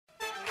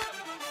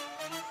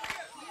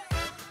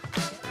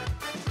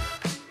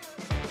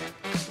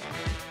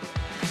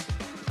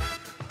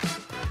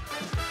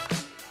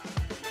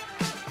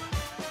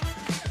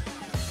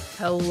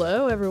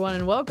Hello, everyone,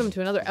 and welcome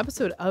to another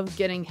episode of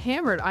Getting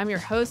Hammered. I'm your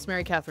host,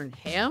 Mary Catherine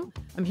Ham.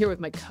 I'm here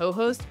with my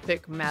co-host,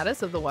 Vic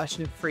Mattis of the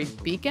Washington Free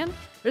Beacon.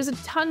 There's a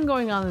ton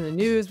going on in the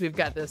news. We've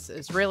got this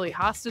Israeli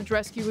hostage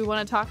rescue we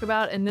want to talk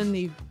about, and then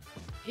the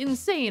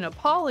insane,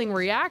 appalling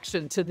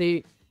reaction to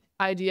the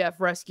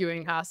IDF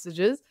rescuing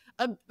hostages,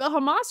 a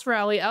Hamas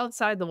rally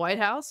outside the White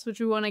House,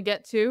 which we want to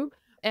get to.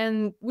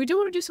 And we do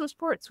want to do some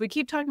sports. We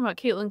keep talking about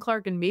Caitlin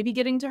Clark and maybe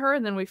getting to her,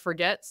 and then we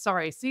forget.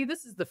 Sorry. See,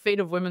 this is the fate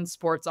of women's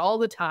sports all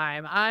the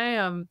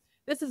time.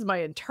 This is my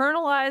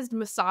internalized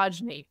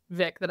misogyny,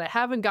 Vic, that I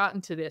haven't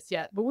gotten to this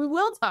yet. But we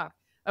will talk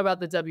about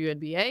the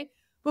WNBA.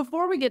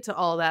 Before we get to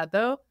all that,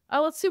 though,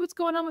 let's see what's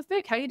going on with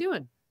Vic. How you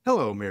doing?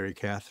 Hello, Mary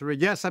Catherine.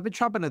 Yes, I've been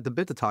chomping at the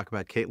bit to talk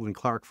about Caitlin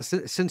Clark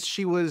since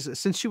she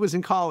was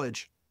in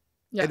college.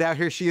 Yeah. And now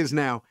here she is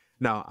now.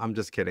 No, I'm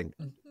just kidding.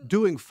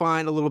 Doing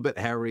fine, a little bit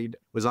harried.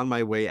 Was on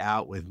my way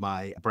out with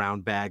my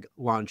brown bag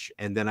lunch,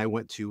 and then I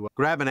went to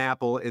grab an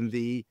apple in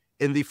the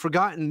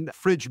forgotten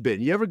fridge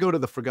bin. You ever go to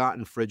the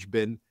forgotten fridge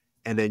bin,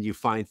 and then you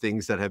find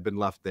things that have been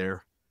left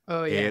there?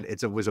 Oh yeah. And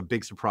it was a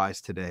big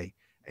surprise today,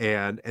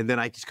 and then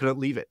I just couldn't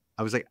leave it.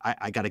 I was like,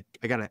 I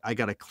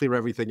gotta clear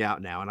everything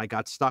out now, and I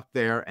got stuck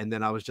there, and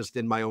then I was just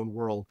in my own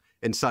world,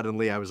 and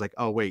suddenly I was like,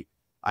 oh wait,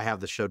 I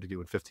have the show to do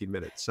in 15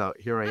 minutes. So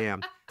here I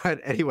am. But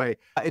anyway,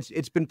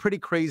 it's been pretty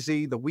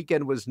crazy. The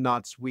weekend was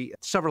nuts.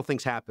 Several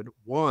things happened.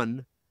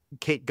 One,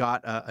 Kate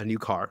got a new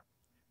car.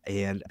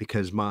 And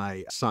because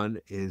my son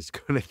is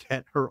going to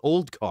get her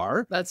old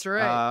car. That's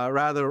right.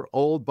 Rather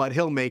old, but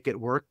he'll make it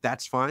work.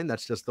 That's fine.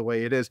 That's just the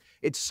way it is.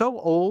 It's so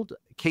old.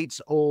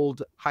 Kate's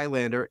old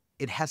Highlander,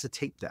 it has a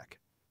tape deck.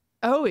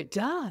 Oh, it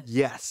does?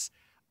 Yes.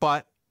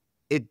 But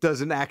it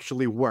doesn't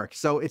actually work.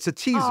 So it's a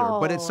teaser,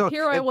 but it's so...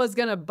 Here I was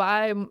going to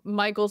buy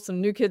Michael some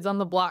New Kids on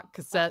the Block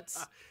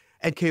cassettes.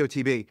 At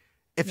KOTB.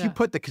 If you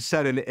put the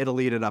cassette in, it'll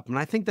eat it up. And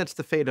I think that's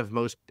the fate of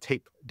most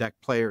tape deck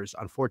players,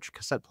 unfortunate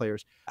cassette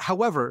players.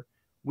 However,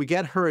 we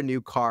get her a new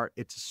car.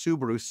 It's a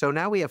Subaru. So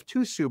now we have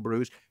two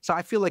Subarus. So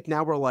I feel like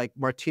now we're like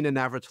Martina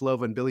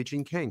Navratilova and Billie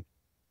Jean King.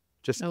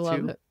 Just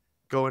two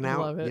going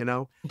out, you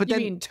know? But you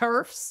mean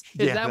turfs?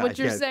 Is that what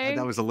you're saying?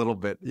 That was a little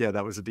bit. Yeah,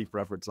 that was a deep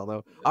reference.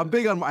 Although I'm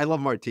big on, I love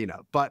Martina.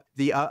 But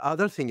the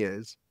other thing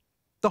is,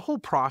 the whole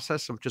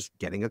process of just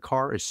getting a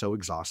car is so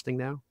exhausting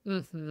now,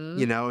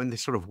 you know, and they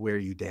sort of wear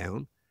you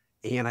down.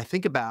 And I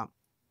think about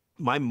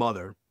my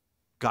mother,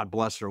 God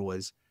bless her,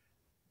 was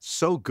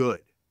so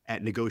good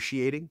at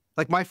negotiating.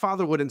 Like my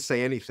father wouldn't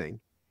say anything.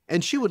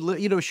 And she would,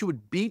 you know, she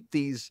would beat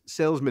these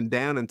salesmen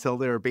down until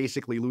they were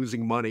basically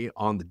losing money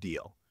on the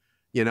deal,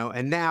 you know.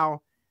 And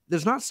now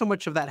there's not so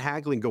much of that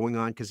haggling going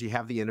on because you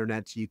have the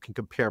internet, so you can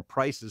compare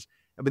prices.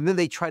 But then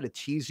they try to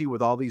tease you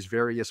with all these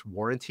various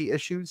warranty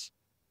issues.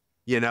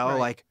 You know,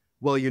 like,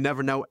 well, you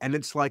never know. And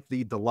it's like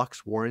the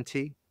deluxe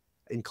warranty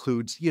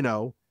includes, you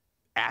know,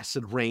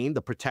 acid rain,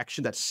 the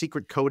protection, that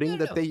secret coating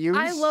that they use.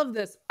 I love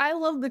this. I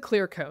love the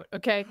clear coat.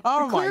 Okay.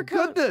 Oh my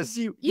goodness.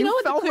 You know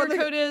what the clear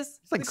coat is?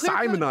 It's like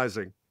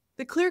Simonizing.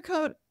 The clear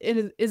coat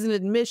is an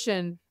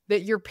admission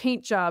that your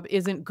paint job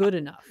isn't good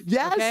enough.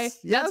 Yes. Okay?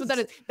 Yes. That's what that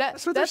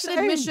is. That's an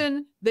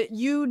admission that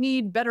you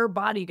need better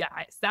body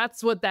guys.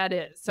 That's what that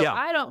is. So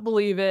I don't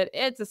believe it.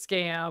 It's a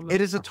scam. It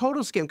is a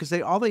total scam because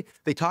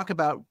they talk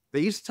about,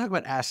 they used to talk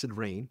about acid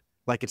rain,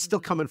 like it's still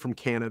coming from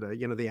Canada.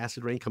 You know, the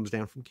acid rain comes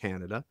down from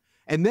Canada.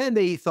 And then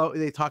they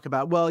talk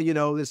about, well, you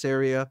know, this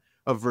area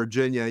of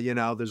Virginia, you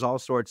know, there's all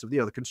sorts of, you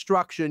know, the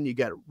construction, you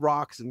get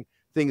rocks and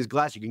things,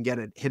 glass, you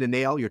can hit a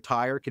nail, your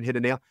tire can hit a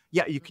nail.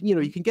 Yeah, you can, you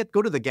know, you can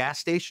go to the gas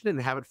station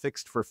and have it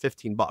fixed for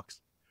 $15.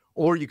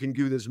 Or you can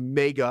do this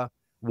mega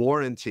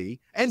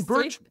warranty and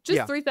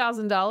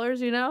 $3,000,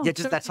 you know? Yeah,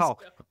 that's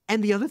all.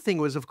 And the other thing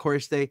was, of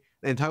course, you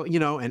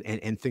know,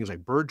 and things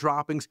like bird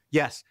droppings.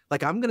 Yes,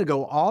 like I'm going to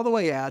go all the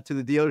way out to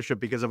the dealership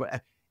because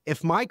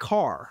if my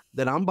car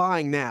that I'm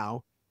buying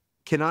now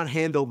cannot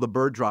handle the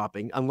bird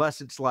dropping, unless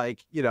it's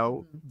like, you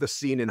know, the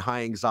scene in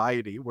High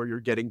Anxiety where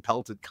you're getting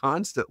pelted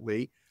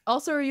constantly.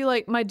 Also, are you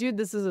like, my dude,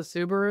 this is a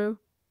Subaru?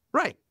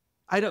 Right.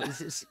 I don't,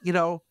 you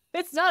know.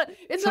 It's not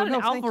an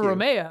Alfa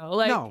Romeo.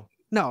 Like, No,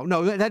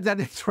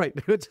 that's right.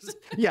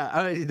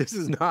 This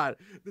is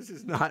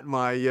not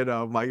my, you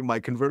know, my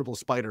convertible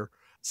Spider.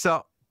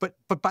 So,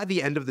 but by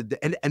the end of the day,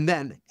 and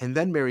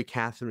then Mary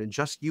Catherine,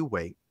 just you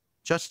wait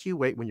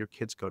when your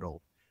kids go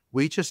old.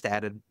 We just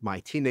added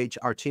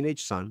our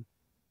teenage son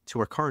to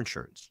our car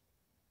insurance.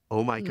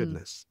 Oh my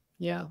goodness.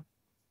 Yeah.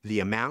 The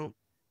amount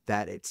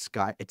that it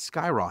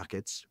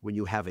skyrockets when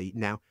you have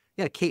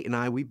Kate and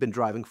I, we've been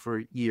driving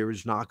for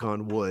years, knock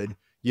on wood,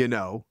 you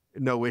know,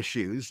 no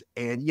issues.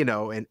 And, you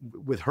know, and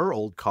with her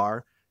old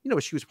car, you know,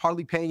 she was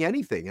hardly paying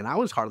anything and I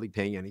was hardly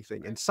paying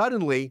anything. And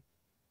suddenly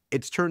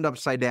it's turned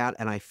upside down.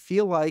 And I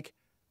feel like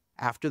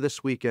after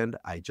this weekend,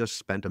 I just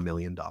spent $1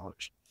 million.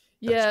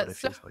 Yeah.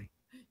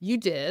 You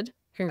did.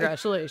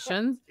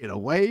 Congratulations. In a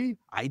way,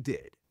 I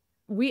did.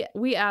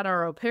 We add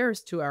our au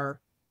pairs to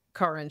our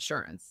car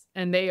insurance,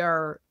 and they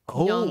are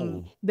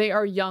young. They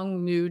are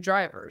young new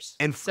drivers,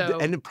 and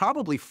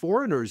probably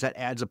foreigners. That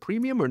adds a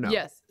premium, or no?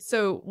 Yes.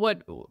 So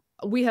what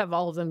we have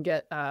all of them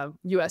get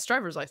U.S.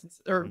 driver's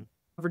license or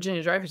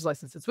Virginia driver's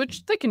licenses,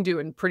 which they can do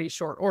in pretty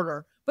short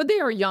order. But they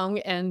are young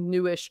and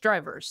newish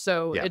drivers,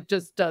 so it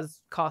just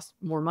does cost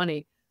more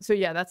money. So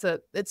yeah,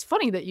 it's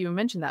funny that you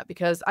mentioned that,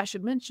 because I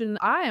should mention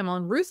I am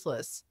on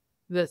Ruthless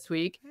this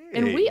week,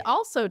 and we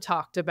also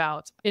talked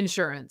about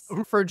insurance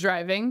for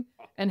driving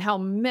and how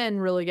men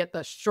really get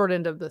the short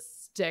end of the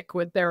stick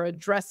with their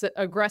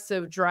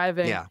aggressive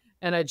driving. Yeah.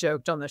 And I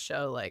joked on the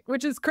show, like,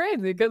 which is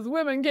crazy because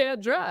women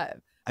can't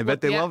drive. I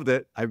bet they loved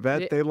it. I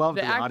bet they loved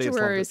it. The audience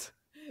loved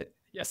it.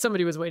 Yeah,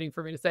 somebody was waiting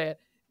for me to say it.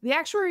 The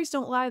actuaries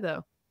don't lie,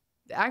 though.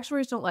 The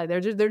actuaries don't lie.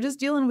 They're just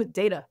dealing with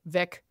data,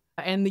 Vic.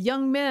 And the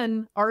young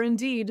men are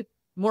indeed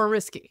more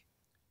risky.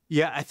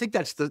 Yeah, I think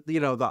that's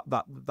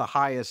the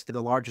highest,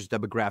 the largest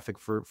demographic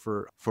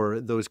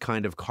for those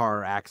kind of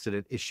car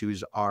accident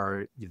issues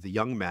are the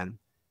young men.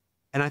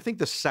 And I think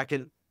the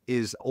second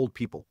is old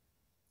people.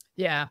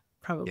 Yeah,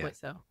 probably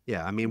so.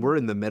 Yeah, I mean, we're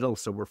in the middle,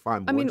 so we're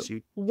fine.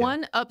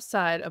 One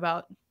upside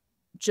about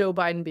Joe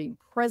Biden being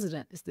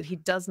president is that he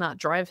does not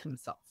drive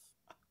himself.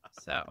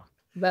 So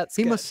that's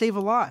he good. must save a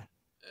lot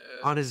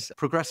on his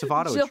progressive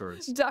auto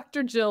insurance.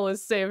 Dr. Jill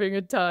is saving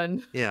a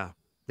ton. Yeah.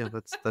 Yeah,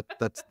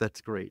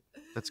 that's great.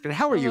 That's great.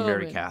 How are you,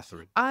 Mary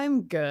Catherine?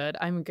 I'm good.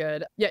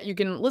 Yeah, you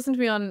can listen to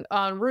me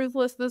on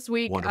Ruthless this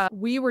week.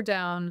 We were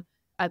down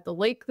at the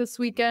lake this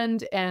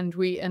weekend, and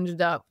we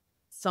ended up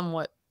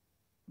somewhat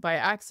by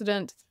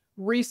accident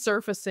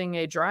resurfacing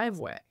a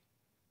driveway.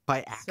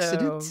 By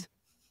accident? So,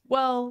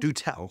 well, do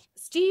tell.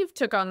 Steve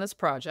took on this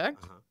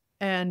project,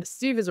 and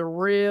Steve is a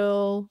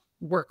real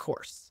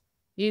workhorse.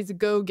 He's a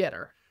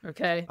go-getter,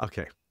 okay?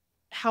 Okay.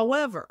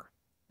 However,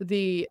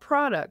 the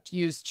product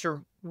used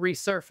to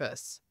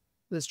resurface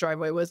this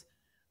driveway was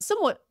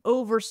somewhat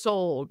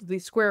oversold, the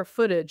square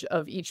footage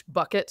of each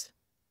bucket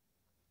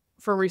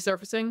for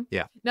resurfacing.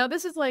 Yeah. Now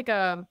this is like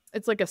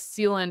it's like a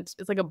sealant,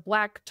 it's like a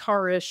black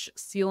tarish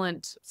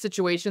sealant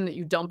situation that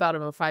you dump out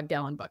of a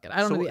 5-gallon bucket. I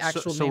don't know the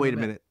actual name. So wait a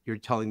minute. You're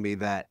telling me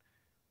that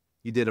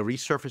you did a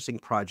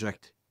resurfacing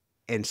project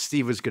and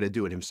Steve was going to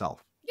do it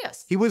himself?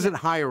 Yes. He wasn't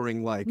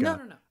hiring like no.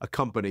 a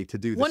company to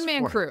do this. One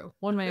man crew.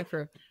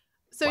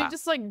 So you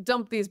just like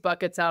dump these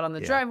buckets out on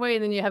the driveway,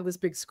 and then you have this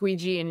big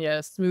squeegee and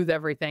you smooth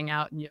everything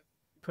out and you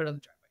put it on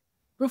the driveway.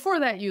 Before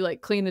that, you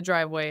like clean the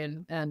driveway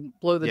and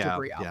blow the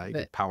debris off. Yeah,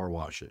 you power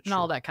wash it. And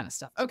all that kind of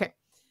stuff. Okay.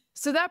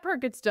 So that part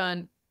gets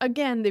done.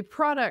 Again, the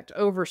product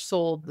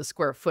oversold the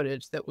square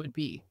footage that would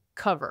be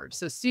covered.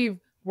 So Steve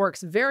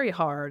works very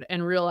hard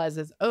and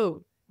realizes,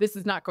 oh, this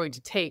is not going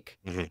to take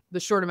the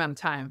short amount of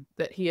time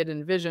that he had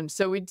envisioned.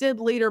 So we did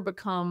later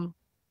become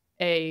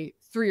a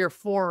 3 or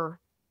 4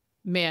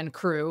 man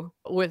crew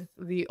with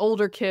the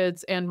older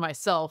kids and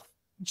myself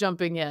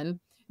jumping in.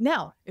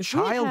 Now, if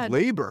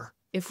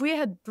we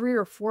had 3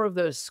 or 4 of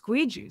those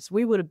squeegees,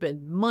 we would have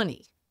been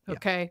money.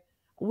 Okay.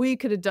 Yeah. We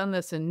could have done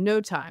this in no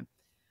time.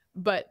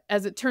 But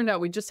as it turned out,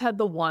 we just had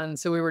the one.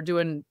 So we were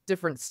doing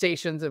different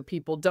stations of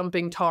people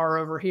dumping tar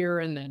over here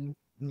and then,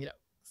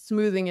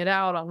 smoothing it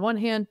out on one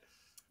hand,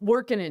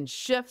 working in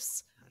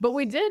shifts. But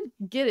we did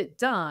get it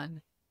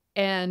done.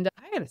 And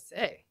I got to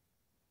say,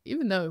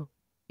 even though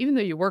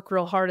you work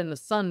real hard in the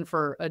sun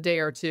for a day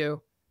or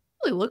two,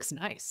 it really looks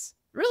nice.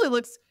 It really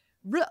looks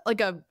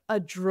like a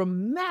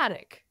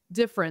dramatic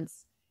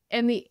difference.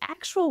 And the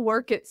actual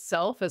work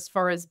itself, as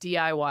far as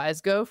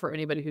DIYs go, for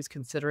anybody who's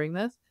considering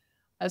this,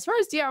 as far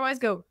as DIYs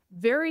go,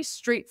 very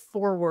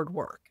straightforward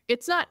work.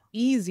 It's not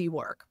easy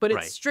work, but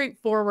it's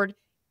straightforward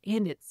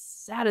and it's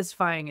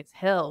satisfying as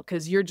hell,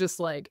 because you're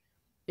just like,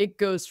 it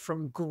goes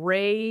from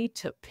gray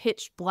to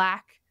pitch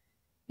black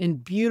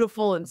and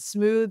beautiful and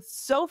smooth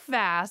so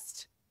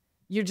fast.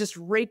 You're just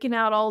raking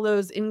out all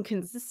those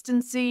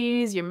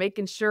inconsistencies. You're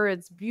making sure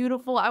it's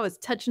beautiful. I was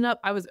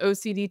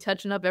OCD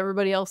touching up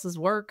everybody else's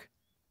work,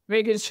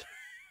 making sure.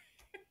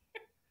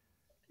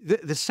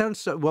 This sounds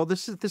so well.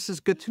 This is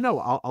good to know.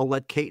 I'll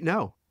let Kate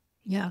know.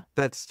 Yeah,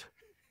 that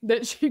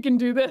she can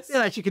do this.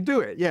 Yeah, she can do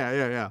it.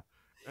 Yeah.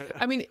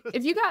 I mean,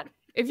 if you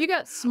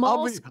got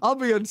small, I'll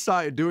be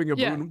inside doing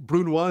a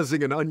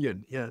brunoising an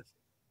onion. Yes.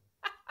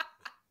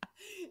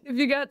 If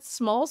you got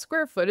small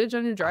square footage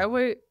on your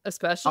driveway,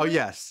 especially. Oh,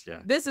 yes. Yeah.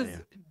 This is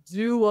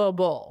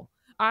doable.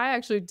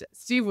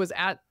 Steve was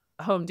at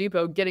Home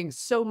Depot getting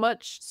so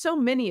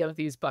many of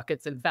these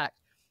buckets, in fact,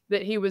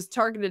 that he was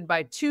targeted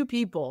by 2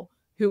 people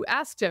who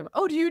asked him,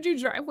 oh, do you do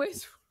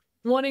driveways?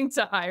 Wanting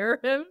to hire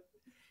him.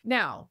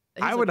 Now,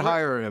 I would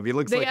hire him. He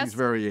looks like he's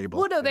very able.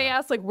 Well, no, they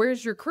asked, like,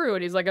 where's your crew?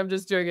 And he's like, I'm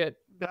just doing it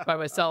by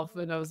myself.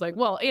 And I was like,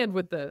 well, and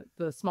with the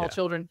small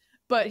children.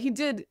 But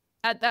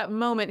at that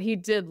moment, he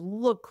did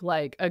look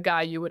like a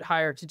guy you would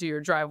hire to do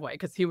your driveway,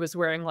 because he was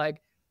wearing like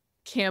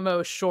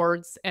camo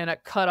shorts and a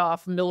cut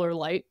off Miller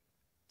Lite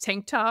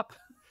tank top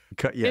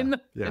in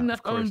the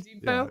Home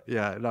Depot.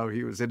 Yeah, no,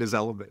 he was in his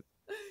element.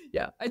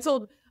 Yeah, I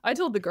told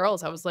the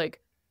girls, I was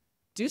like,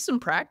 do some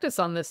practice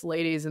on this,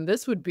 ladies, and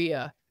this could be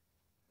a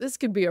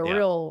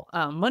real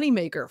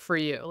moneymaker for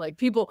you. Like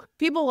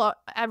people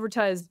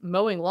advertise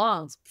mowing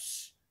lawns.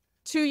 Psh,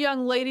 two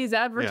young ladies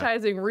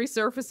advertising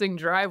resurfacing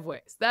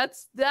driveways.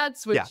 That's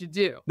what you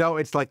do. No,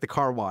 it's like the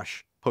car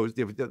wash post.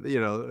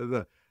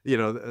 The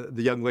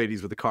young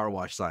ladies with the car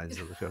wash signs.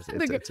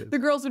 The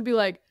girls would be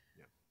like,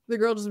 the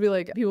girl just would be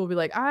like, people would be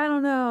like, I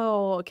don't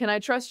know, can I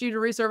trust you to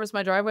resurface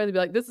my driveway? They'd be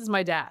like, this is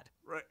my dad.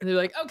 Right. And they're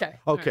like, okay.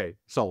 Okay,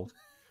 sold.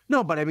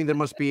 No, but I mean, there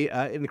must be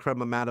an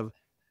incredible amount of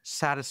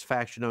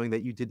satisfaction knowing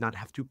that you did not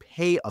have to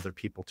pay other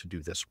people to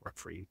do this work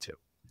for you too.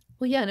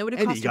 Well, yeah, and it would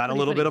have cost you got a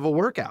little bit of a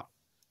workout.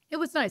 It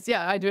was nice.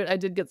 Yeah, I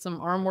did get some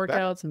arm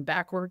workouts and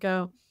back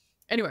workout.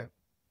 Anyway,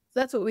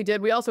 that's what we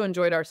did. We also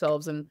enjoyed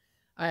ourselves, and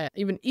I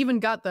even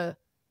got the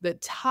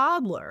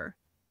toddler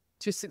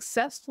to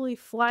successfully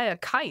fly a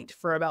kite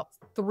for about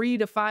 3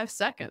 to 5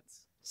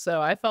 seconds.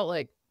 So I felt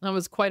like I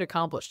was quite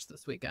accomplished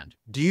this weekend.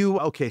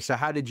 So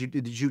how did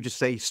you just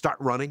say start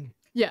running?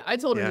 Yeah, I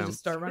told her to just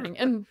start running,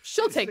 and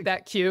she'll take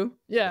that cue.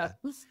 Yeah.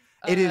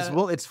 It is.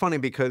 Well, it's funny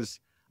because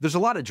there's a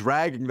lot of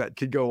dragging that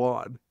could go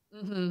on,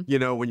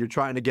 when you're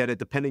trying to get it,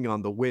 depending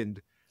on the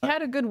wind. We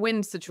had a good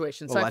wind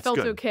situation, so I felt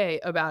okay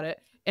about it.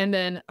 And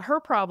then her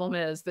problem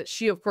is that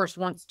she, of course,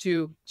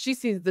 she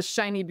sees the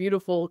shiny,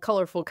 beautiful,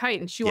 colorful kite,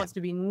 and she wants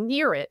to be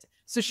near it.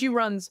 So she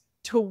runs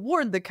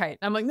toward the kite.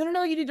 I'm like,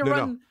 no, you need to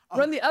run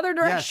the other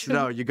direction.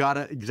 Yes, no, you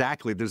gotta,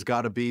 exactly. There's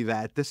gotta be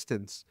that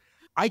distance.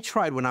 I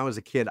tried when I was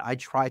a kid, I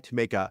tried to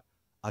make a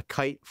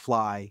kite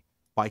fly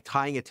by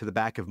tying it to the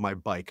back of my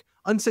bike.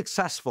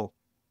 Unsuccessful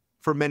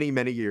for many,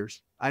 many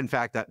years. In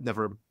fact, it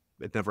never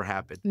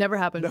happened. Never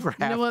happened. Never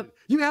happened. You know what?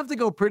 You have to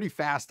go pretty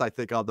fast, I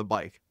think, on the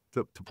bike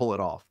to pull it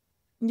off.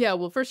 Yeah,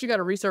 well, first you got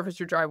to resurface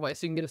your driveway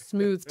so you can get a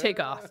smooth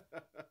takeoff.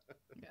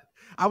 Yeah.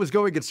 I was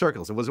going in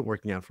circles. It wasn't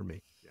working out for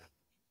me. Yeah.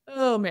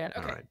 Oh, man.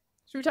 Okay. All right.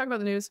 Should we talk about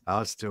the news?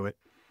 Let's do it.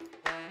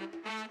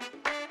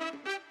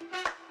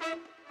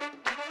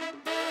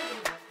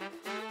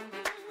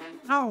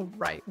 All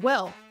right.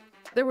 Well,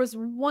 there was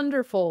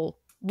wonderful,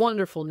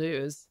 wonderful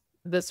news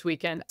this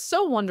weekend.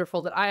 So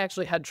wonderful that I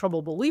actually had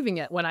trouble believing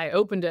it when I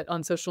opened it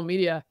on social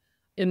media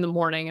in the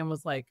morning and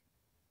was like,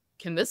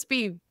 is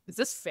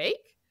this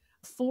fake?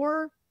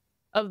 4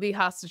 of the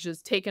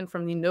hostages taken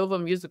from the Nova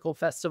Musical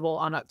Festival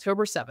on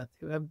October 7th,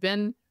 who have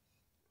been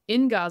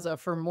in Gaza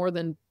for more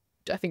than,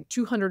 I think,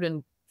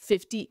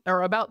 250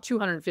 or about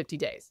 250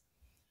 days,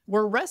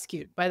 were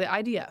rescued by the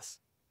IDF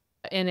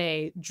in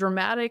a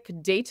dramatic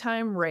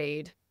daytime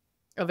raid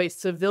of a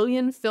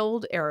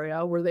civilian-filled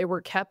area where they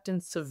were kept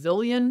in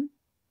civilian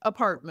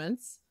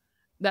apartments.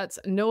 That's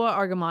Noah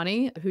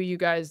Argamani, who you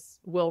guys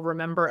will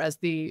remember as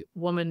the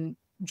woman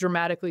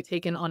dramatically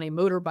taken on a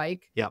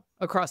motorbike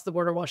across the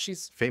border while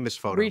she's famous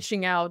photo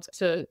reaching out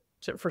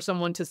for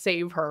someone to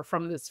save her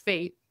from this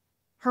fate.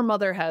 Her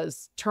mother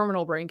has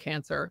terminal brain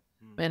cancer,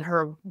 and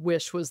her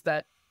wish was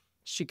that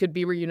she could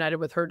be reunited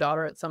with her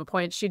daughter at some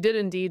point. She did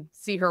indeed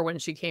see her when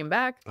she came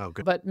back,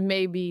 but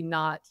maybe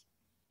not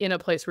in a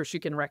place where she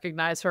can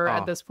recognize her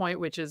at this point,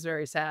 which is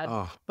very sad.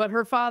 But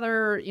her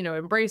father,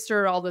 embraced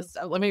her, all this.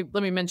 Let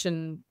me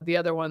mention the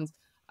other ones.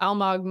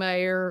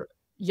 Almagmayer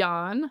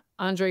Jan,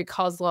 Andrei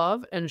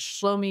Kozlov, and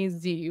Shlomi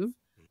Ziv.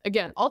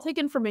 Again, all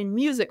taken from a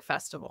music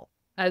festival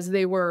as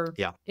they were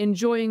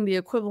enjoying the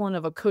equivalent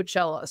of a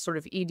Coachella, a sort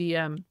of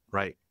EDM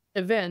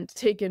event,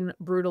 taken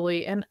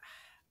brutally. And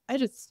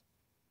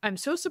I'm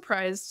so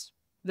surprised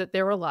that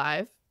they're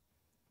alive,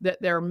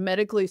 that they're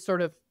medically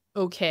sort of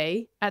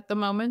okay at the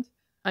moment.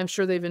 I'm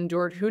sure they've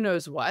endured who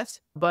knows what,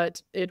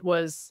 but it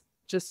was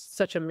just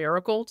such a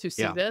miracle to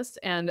see this.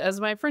 And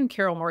as my friend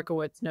Carol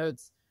Markowitz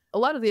notes, a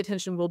lot of the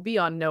attention will be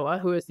on Noah,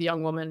 who is the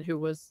young woman who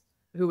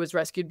was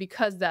rescued,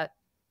 because that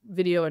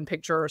video and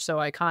picture are so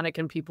iconic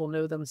and people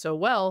know them so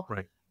well.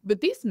 Right.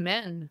 But these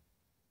men,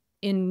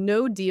 in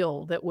no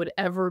deal that would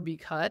ever be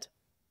cut,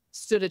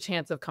 stood a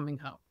chance of coming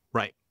home.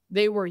 Right.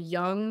 They were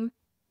young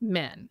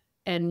men,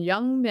 and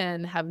young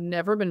men have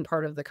never been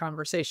part of the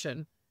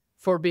conversation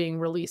for being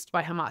released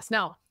by Hamas.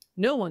 Now,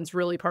 no one's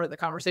really part of the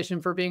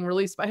conversation for being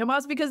released by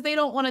Hamas because they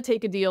don't want to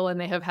take a deal, and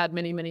they have had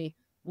many, many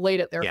laid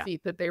at their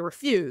feet that they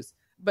refuse.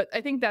 But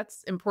I think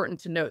that's important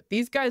to note.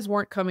 These guys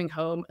weren't coming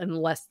home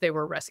unless they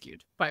were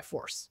rescued by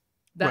force.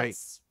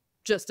 That's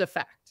just a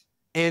fact.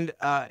 And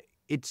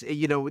it's,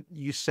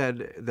 you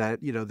said that,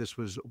 this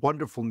was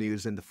wonderful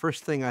news. And the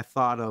first thing I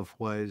thought of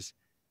was,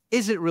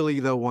 is it really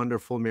though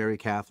wonderful, Mary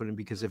Catherine?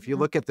 Because if you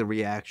look at the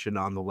reaction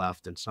on the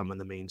left and some in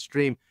the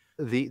mainstream,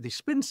 the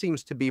spin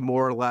seems to be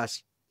more or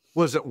less,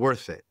 was it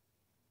worth it?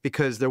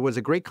 Because there was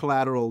a great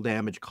collateral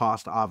damage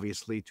cost,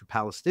 obviously, to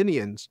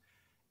Palestinians.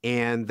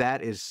 And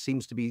that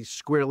seems to be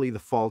squarely the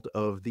fault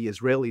of the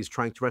Israelis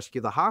trying to rescue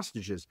the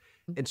hostages.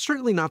 And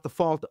certainly not the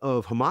fault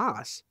of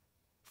Hamas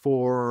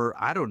for,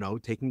 I don't know,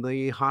 taking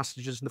the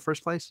hostages in the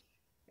first place.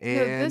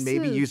 And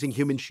maybe using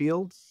human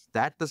shields.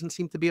 That doesn't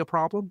seem to be a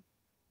problem.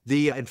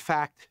 In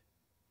fact,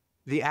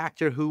 the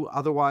actor who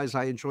otherwise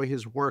I enjoy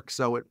his work,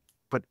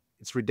 but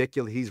it's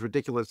ridiculous. He's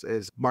ridiculous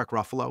as Mark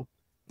Ruffalo,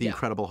 the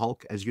Incredible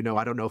Hulk. As you know,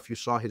 I don't know if you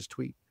saw his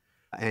tweet.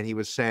 And he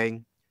was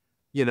saying,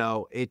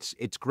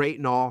 it's great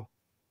and all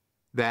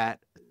that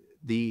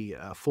the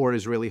 4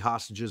 Israeli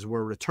hostages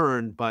were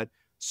returned, but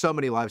so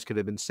many lives could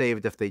have been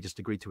saved if they just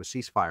agreed to a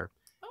ceasefire.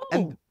 Oh,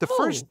 And the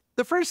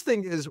first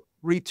thing is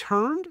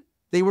returned.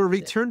 They were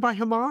returned by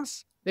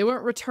Hamas. They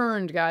weren't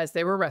returned, guys.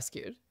 They were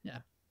rescued. Yeah.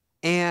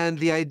 And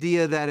the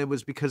idea that it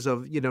was because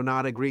of,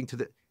 not agreeing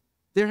to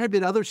there had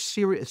been other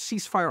serious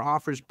ceasefire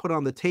offers put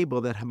on the table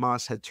that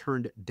Hamas had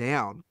turned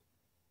down.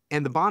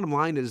 And the bottom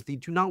line is they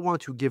do not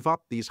want to give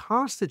up these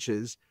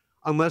hostages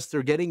unless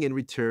they're getting in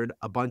return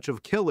a bunch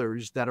of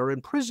killers that are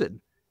in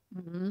prison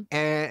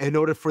in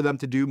order for them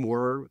to do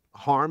more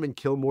harm and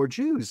kill more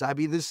Jews. I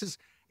mean,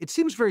 it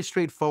seems very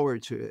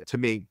straightforward to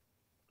me,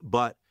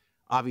 but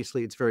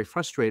obviously it's very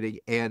frustrating.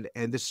 And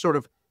this sort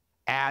of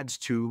adds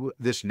to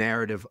this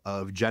narrative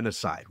of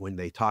genocide when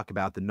they talk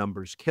about the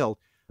numbers killed.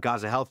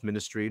 Gaza Health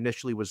Ministry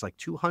initially was like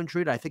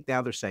 200. I think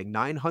now they're saying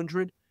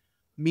 900.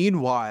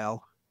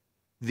 Meanwhile,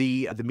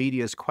 the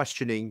media is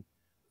questioning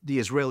the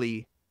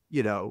Israeli,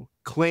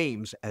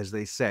 claims, as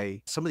they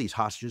say. Some of these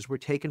hostages were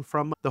taken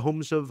from the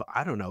homes of,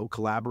 I don't know,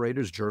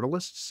 collaborators,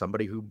 journalists,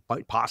 somebody who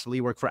might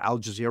possibly work for Al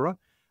Jazeera.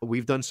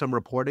 We've done some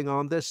reporting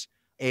on this,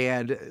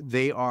 and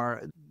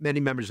many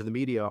members of the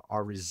media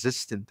are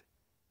resistant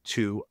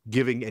to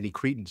giving any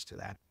credence to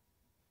that.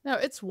 No,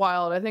 it's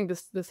wild. I think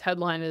this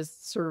headline is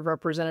sort of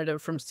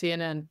representative from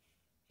CNN.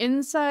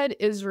 Inside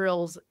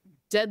Israel's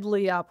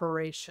deadly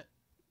operation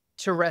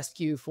to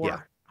rescue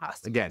four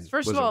hostages. Again,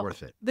 First was of all, it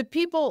worth it? the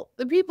people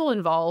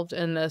involved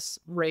in this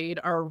raid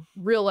are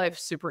real life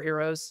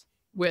superheroes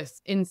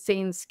with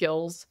insane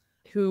skills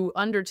who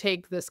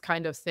undertake this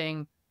kind of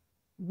thing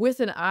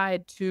with an eye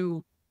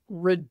to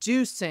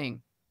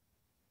reducing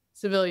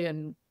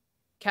civilian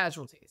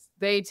casualties.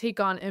 They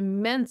take on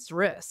immense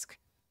risk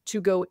to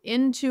go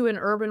into an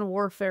urban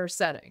warfare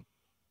setting,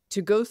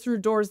 to go through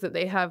doors that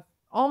they have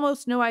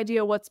almost no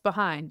idea what's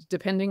behind,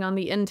 depending on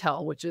the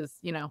intel, which is,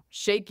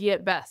 shaky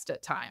at best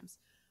at times.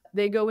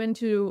 They go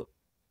into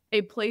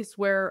a place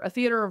a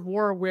theater of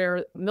war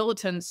where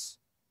militants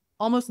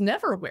almost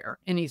never wear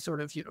any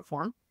sort of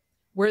uniform,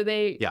 where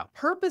they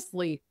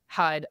purposely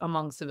hide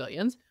among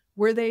civilians,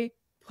 where they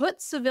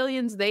put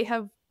civilians they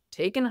have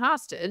taken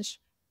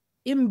hostage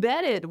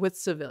embedded with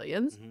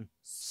civilians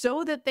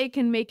so that they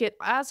can make it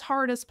as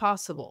hard as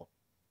possible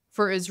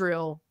for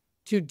Israel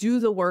to do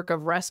the work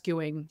of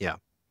rescuing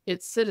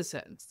its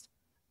citizens.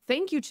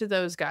 Thank you to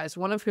those guys,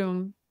 one of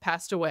whom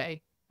passed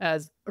away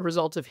as a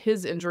result of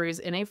his injuries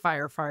in a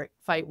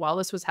firefight while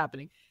this was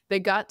happening.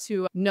 They got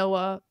to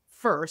Noah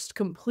first,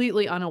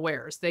 completely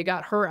unawares. They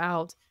got her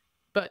out,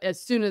 but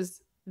as soon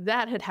as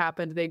that had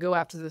happened, they go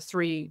after the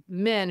three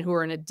men who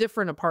were in a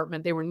different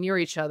apartment. They were near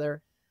each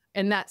other,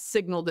 and that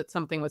signaled that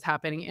something was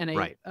happening, and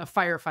a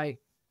firefight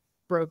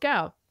broke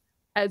out.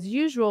 As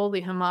usual,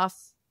 the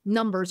Hamas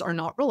numbers are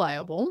not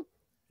reliable.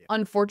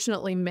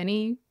 Unfortunately,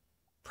 many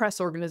press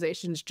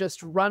organizations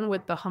just run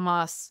with the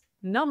Hamas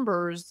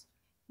numbers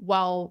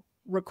while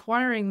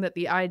requiring that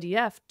the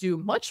IDF do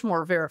much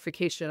more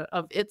verification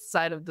of its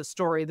side of the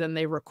story than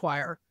they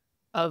require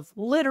of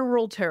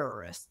literal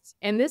terrorists.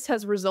 And this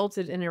has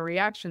resulted in a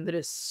reaction that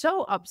is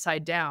so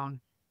upside down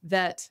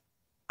that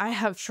I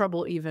have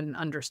trouble even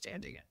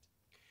understanding it.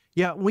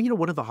 Yeah, well,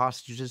 one of the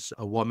hostages,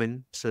 a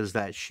woman, says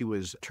that she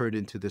was turned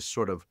into this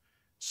sort of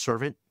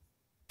servant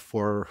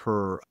for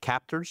her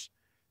captors.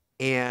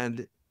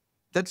 And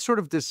that's sort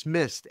of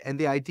dismissed. And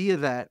the idea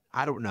that,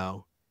 I don't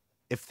know,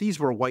 if these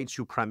were white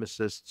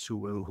supremacists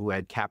who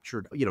had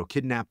captured,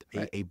 kidnapped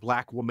a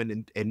black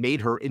woman and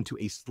made her into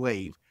a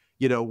slave,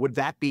 would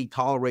that be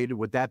tolerated?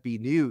 Would that be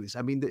news?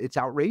 I mean, it's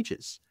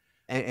outrageous.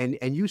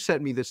 And you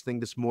sent me this thing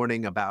this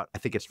morning about, I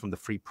think it's from the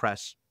Free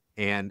Press,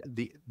 and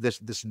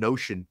this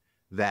notion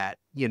that,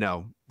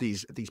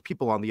 these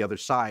people on the other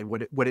side,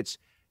 when it's,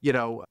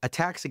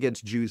 attacks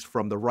against Jews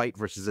from the right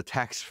versus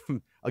attacks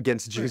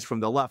against Jews from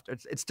the left,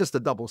 it's just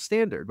a double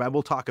standard. Right?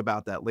 We'll talk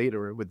about that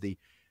later with the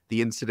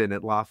incident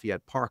at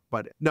Lafayette Park.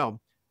 But no,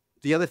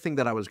 the other thing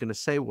that I was going to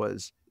say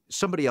was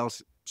somebody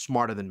else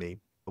smarter than me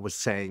was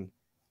saying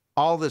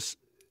all this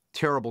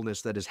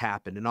terribleness that has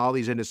happened and all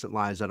these innocent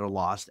lives that are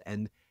lost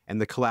and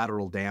the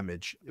collateral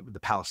damage, the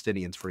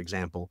Palestinians, for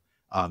example,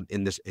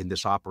 in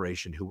this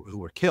operation who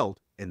were killed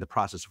in the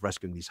process of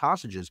rescuing these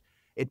hostages,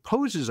 it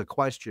poses a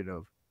question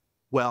of,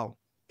 well,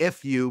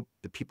 if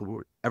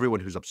everyone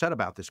who's upset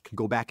about this can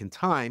go back in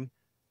time,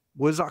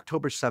 was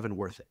October 7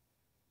 worth it?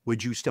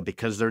 Would you still,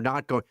 because they're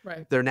not going,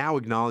 they're now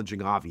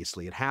acknowledging,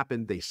 obviously, it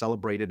happened. They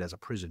celebrated as a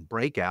prison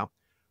breakout.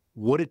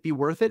 Would it be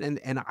worth it? And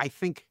I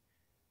think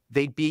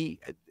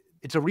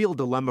it's a real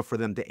dilemma for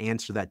them to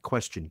answer that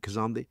question. Because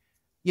on the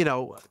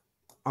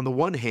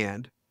one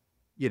hand,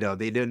 they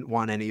didn't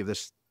want any of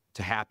this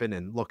to happen.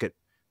 And look at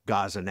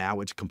Gaza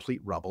now, it's complete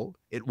rubble.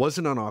 It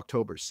wasn't on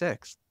October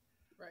 6th.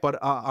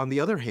 But on the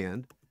other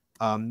hand,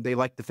 they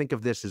like to think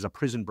of this as a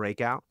prison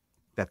breakout,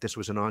 that this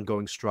was an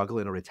ongoing struggle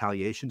and a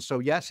retaliation. So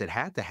yes, it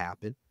had to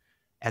happen.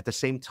 At the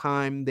same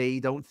time, they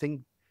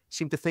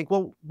seem to think,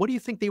 well, what do you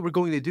think they were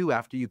going to do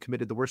after you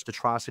committed the worst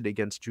atrocity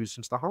against Jews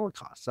since the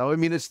Holocaust? So, I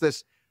mean,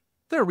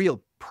 there are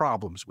real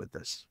problems with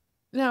this.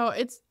 No,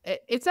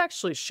 it's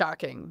actually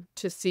shocking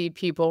to see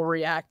people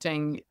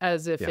reacting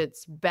as if Yeah.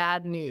 it's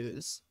bad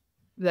news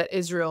that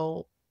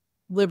Israel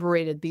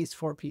liberated these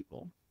 4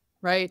 people,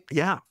 right?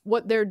 Yeah.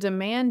 What they're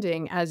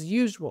demanding, as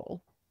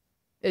usual,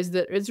 is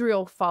that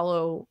Israel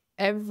follow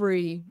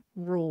every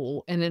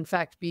rule and, in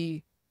fact,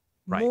 be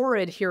Right. more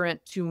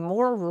adherent to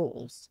more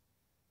rules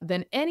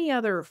than any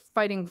other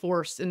fighting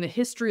force in the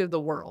history of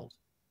the world,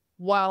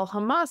 while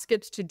Hamas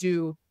gets to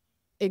do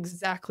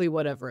exactly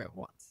whatever it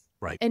wants.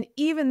 Right. And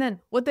even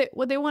then, what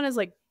they want is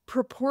like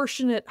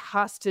proportionate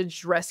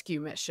hostage rescue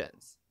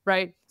missions,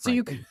 right? So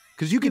Right.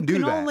 Because you you can do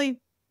can that.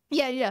 only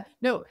yeah.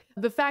 No,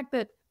 the fact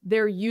that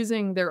they're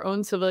using their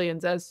own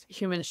civilians as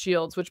human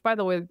shields, which by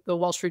the way, the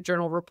Wall Street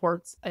Journal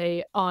reports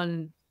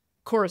on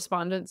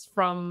correspondence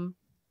from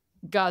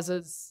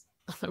Gaza's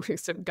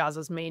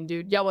Gaza's main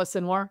dude, Yahya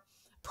Sinwar,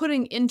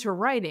 putting into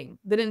writing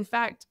that in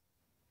fact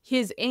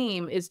his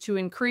aim is to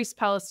increase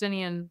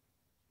Palestinian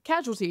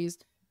casualties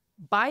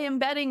by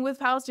embedding with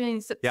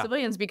Palestinian Yeah.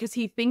 civilians because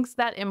he thinks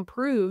that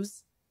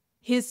improves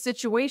his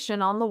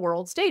situation on the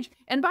world stage.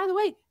 And by the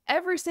way,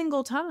 every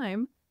single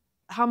time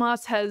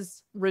Hamas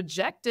has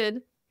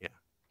rejected Yeah.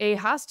 a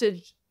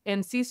hostage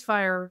and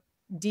ceasefire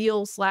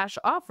deal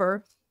 /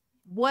 offer,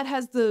 what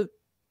has the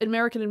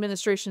American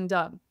administration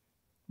done?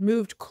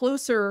 Moved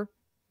closer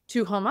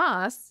to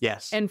Hamas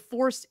Yes. and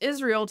forced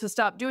Israel to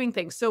stop doing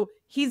things. So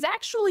he's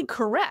actually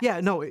correct.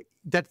 Yeah, no,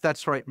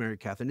 that's right, Mary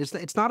Catherine.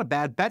 It's not a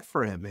bad bet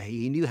for him.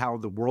 He knew how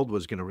the world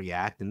was going to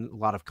react, and a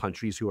lot of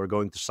countries who are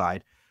going to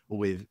side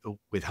with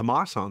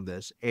Hamas on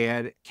this.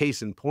 And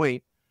case in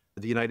point,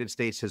 the United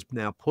States has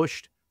now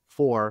pushed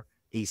for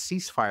a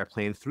ceasefire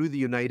plan through the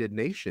United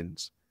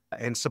Nations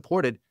and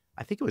supported.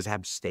 I think it was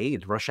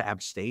abstained. Russia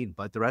abstained,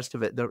 but the rest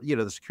of it,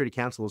 the Security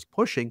Council is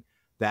pushing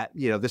that.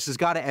 This has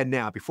got to end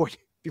now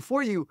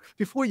before you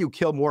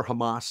kill more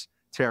Hamas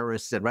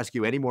terrorists and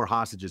rescue any more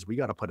hostages. We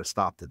got to put a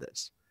stop to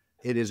this.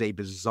 It is a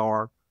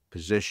bizarre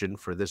position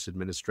for this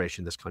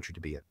administration, this country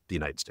to be in, the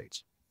United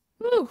States.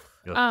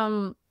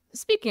 Yeah.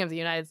 Speaking of the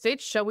United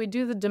States, shall we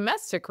do the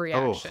domestic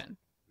reaction?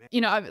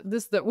 We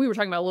were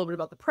talking about a little bit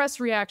about the press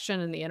reaction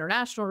and the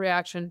international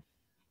reaction,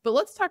 but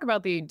let's talk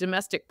about the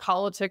domestic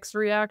politics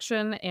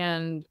reaction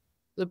and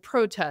the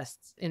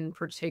protests in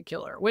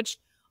particular, which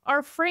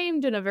are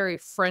framed in a very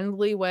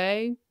friendly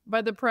way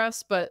by the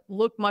press, but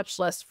look much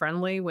less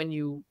friendly when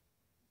you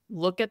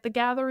look at the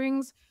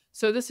gatherings.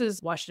 So this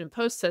is Washington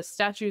Post says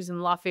statues in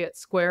Lafayette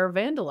Square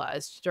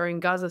vandalized during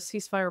Gaza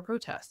ceasefire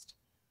protest.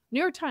 New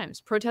York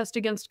Times, protest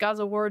against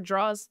Gaza war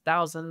draws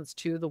thousands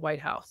to the White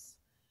House.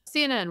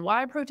 CNN,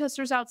 why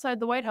protesters outside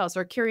the White House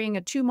are carrying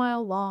a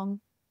 2-mile-long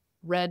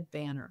red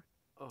banner.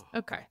 Oh.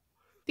 Okay.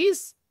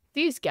 These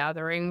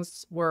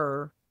gatherings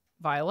were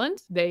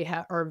violent. They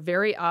are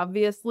very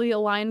obviously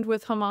aligned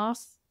with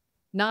Hamas.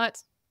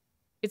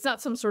 It's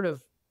not some sort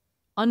of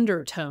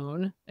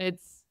undertone.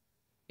 It's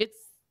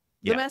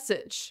the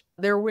message.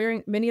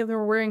 Many of them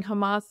are wearing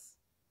Hamas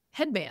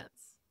headbands.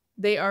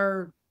 They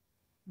are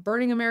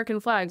burning American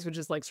flags, which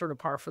is like sort of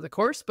par for the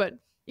course, but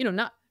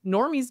not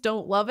normies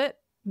don't love it.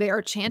 They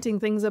are chanting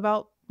things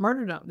about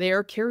martyrdom. They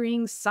are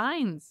carrying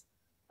signs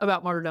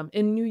about martyrdom.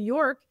 In New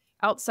York,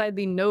 outside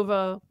the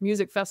Nova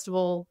Music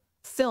Festival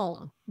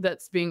film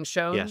that's being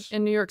shown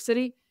in New York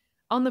City,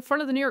 on the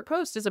front of the New York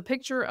Post is a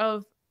picture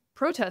of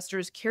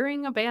protesters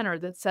carrying a banner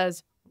that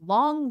says,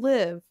 "Long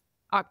live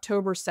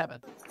October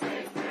 7th."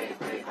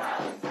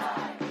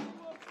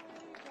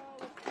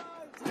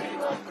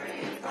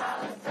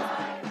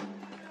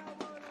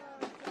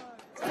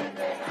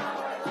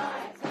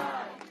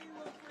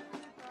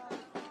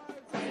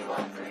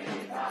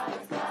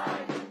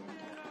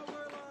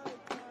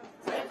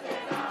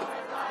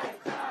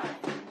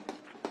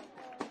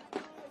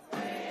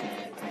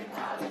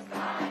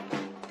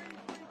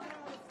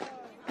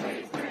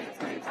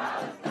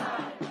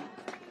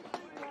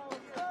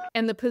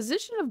 And the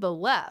position of the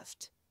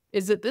left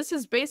is that this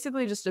is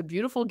basically just a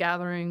beautiful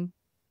gathering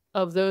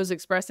of those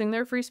expressing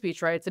their free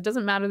speech rights. It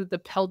doesn't matter that the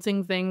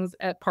pelting things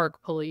at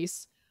park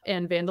police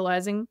and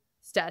vandalizing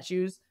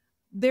statues,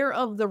 they're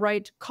of the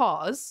right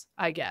cause,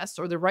 I guess,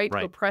 or the right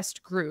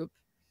oppressed group.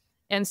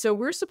 And so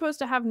we're supposed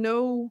to have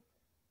no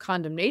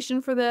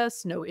condemnation for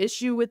this, no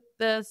issue with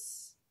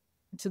this,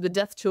 to the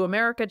Death to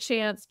America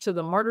chants, to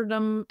the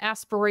martyrdom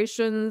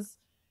aspirations.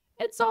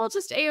 It's all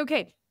just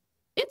A-okay.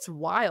 It's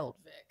wild,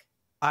 Vic.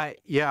 I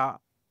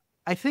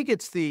think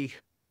it's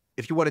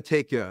if you want to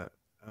take a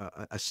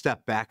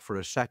step back for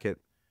a second,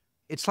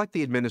 it's like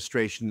the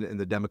administration and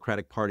the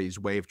Democratic Party's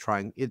way of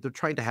they're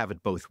trying to have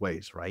it both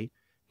ways, right?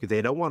 Because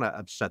they don't want to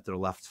upset their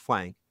left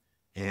flank.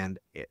 And,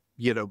 if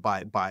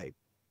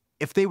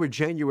they were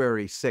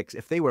January 6th,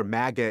 if they were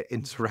MAGA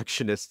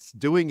insurrectionists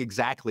doing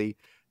exactly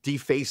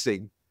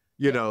defacing,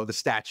 the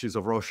statues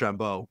of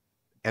Rochambeau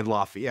and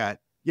Lafayette,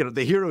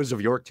 the heroes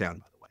of Yorktown,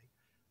 by the way,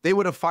 they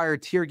would have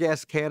fired tear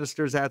gas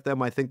canisters at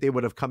them. I think they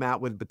would have come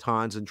out with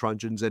batons and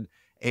truncheons and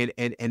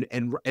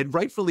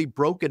rightfully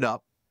broken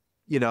up,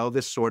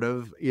 this sort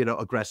of,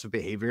 aggressive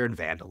behavior and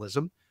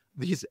vandalism.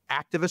 These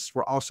activists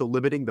were also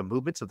limiting the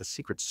movements of the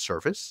Secret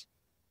Service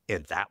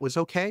and that was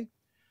okay.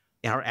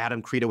 Our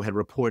Adam Credo had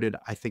reported,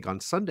 I think on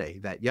Sunday,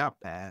 that,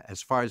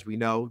 as far as we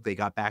know, they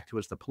got back to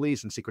us, the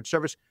police and Secret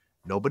Service,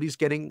 nobody's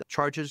getting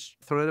charges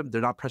thrown at them.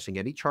 They're not pressing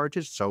any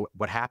charges. So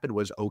what happened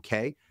was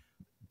okay.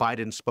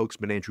 Biden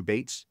spokesman Andrew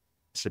Bates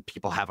said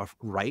people have a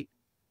right,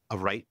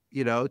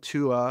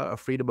 to a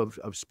freedom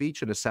of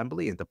speech and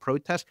assembly and to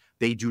protest.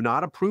 They do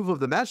not approve of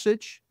the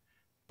message,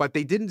 but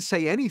they didn't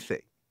say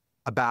anything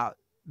about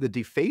the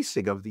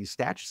defacing of these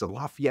statues in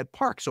Lafayette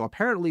Park. So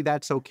apparently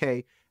that's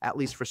okay, at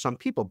least for some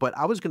people. But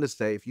I was going to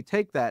say, if you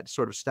take that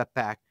sort of step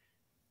back,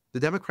 the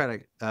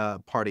Democratic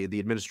Party, the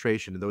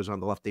administration, and those on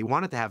the left, they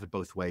wanted to have it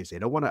both ways. They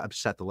don't want to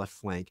upset the left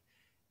flank.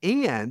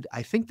 And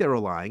I think they're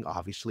relying,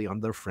 obviously,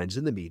 on their friends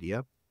in the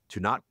media to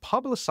not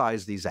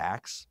publicize these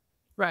acts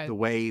the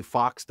way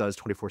Fox does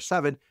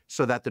 24/7,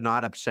 so that they're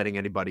not upsetting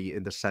anybody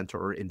in the center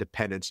or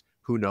independents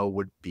who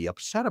would be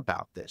upset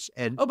about this.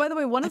 And by the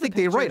way, I think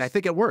they're right. I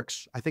think it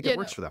works. I think it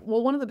works for them.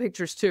 Well, one of the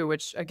pictures too,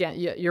 which again,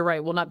 you're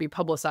right, will not be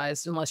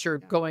publicized unless you're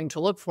going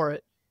to look for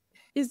it,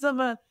 is of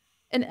an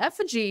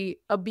effigy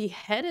of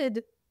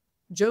beheaded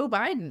Joe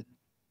Biden.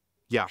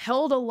 Yeah.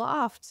 Held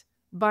aloft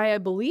by, I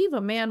believe,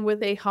 a man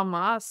with a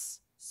Hamas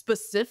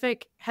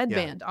specific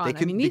headband on.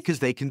 Because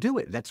they can do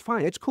it. That's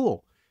fine. It's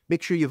cool.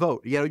 Make sure you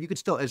vote. You can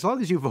still, as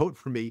long as you vote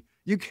for me,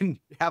 you can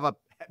have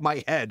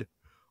my head,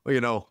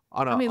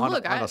 on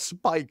a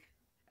spike.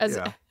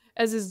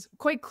 As is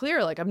quite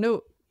clear, like I'm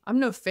no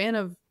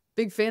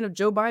big fan of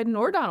Joe Biden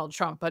or Donald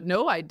Trump, but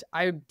no,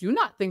 I do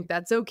not think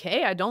that's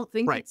okay. I don't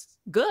think it's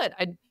good.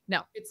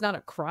 Now it's not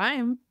a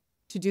crime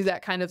to do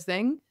that kind of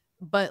thing,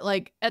 but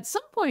like at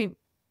some point,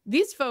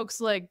 these folks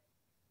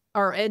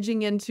are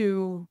edging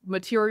into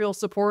material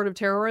support of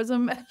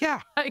terrorism.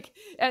 Yeah. Like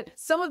at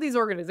some of these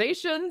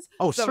organizations,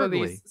 some of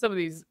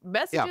these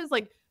messages,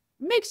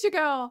 makes you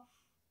go,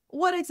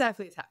 what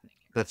exactly is happening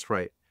here? That's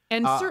right.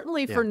 And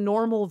certainly for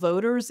normal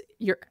voters,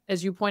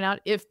 as you point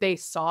out, if they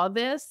saw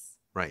this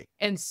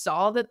and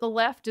saw that the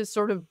left is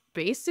sort of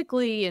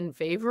basically in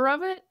favor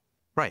of it,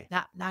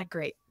 not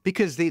great.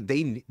 Because they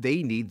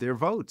need their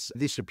votes.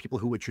 These are people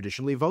who would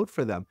traditionally vote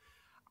for them.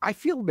 I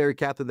feel, Mary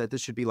Catherine, that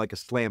this should be like a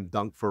slam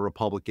dunk for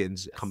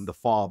Republicans come the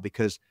fall,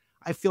 because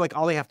I feel like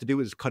all they have to do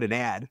is cut an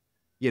ad,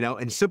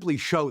 and simply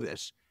show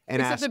this.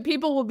 And except that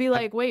people will be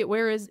like, wait,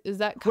 where is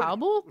that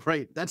Kabul?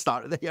 Right. That's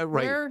not,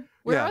 right.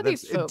 Where are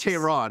these folks? In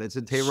Tehran. It's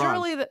in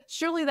Tehran.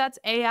 Surely that's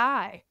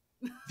AI.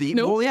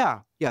 Well,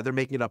 yeah, they're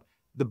making it up.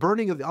 The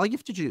burning of, all you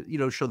have to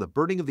do, show the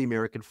burning of the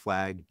American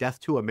flag,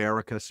 death to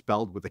America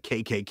spelled with a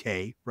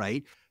KKK,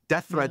 right?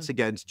 Death threats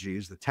against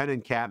Jews, the 10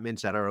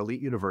 encampments at our elite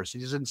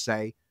universities, and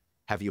say,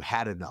 have you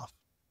had enough?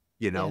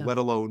 Let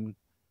alone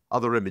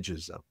other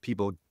images of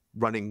people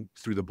running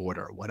through the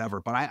border or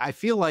whatever. But I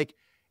feel like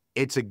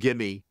it's a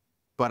gimme,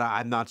 but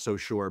I'm not so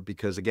sure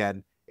because,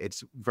 again,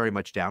 it's very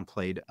much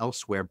downplayed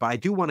elsewhere. But I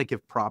do want to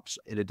give props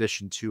in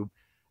addition to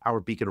our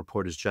Beacon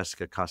reporters,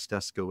 Jessica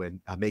Kostescu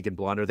and Megan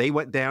Blonder. They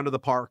went down to the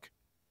park.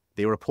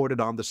 They reported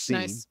on the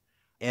scene.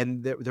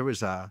 And there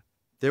was a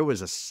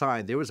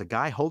sign. There was a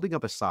guy holding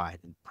up a sign.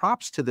 And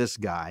props to this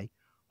guy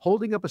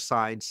holding up a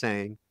sign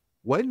saying,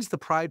 "When's the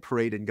Pride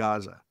Parade in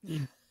Gaza?"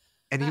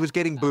 And he was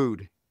getting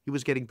booed.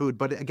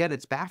 But again,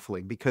 it's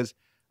baffling because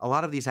a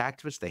lot of these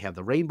activists, they have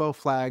the rainbow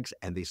flags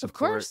and they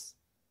support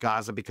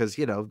Gaza because,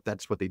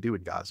 that's what they do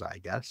in Gaza, I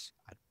guess.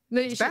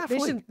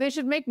 They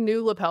should make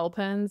new lapel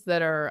pins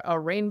that are a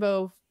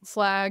rainbow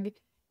flag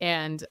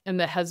and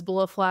the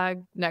Hezbollah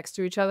flag next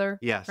to each other.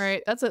 Yes.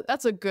 Right?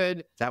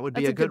 That would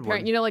be a good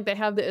one. Like they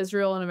have the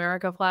Israel and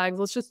America flags.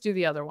 Let's just do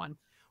the other one.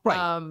 Right.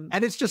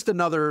 And it's just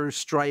another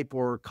stripe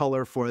or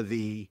color for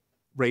the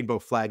rainbow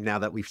flag now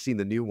that we've seen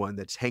the new one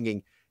that's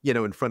hanging,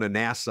 in front of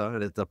NASA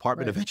and at the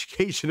Department of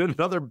Education and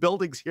other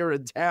buildings here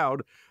in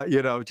town.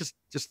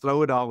 Just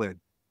throw it all in.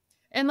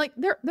 And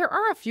there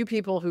are a few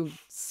people who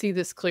see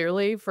this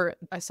clearly.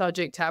 I saw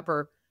Jake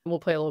Tapper. We'll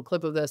play a little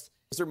clip of this.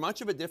 Is there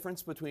much of a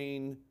difference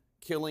between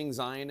killing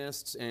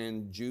Zionists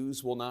and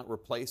Jews will not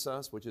replace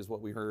us, which is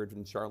what we heard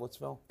in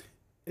Charlottesville?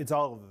 It's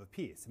all of a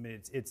piece. I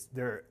mean,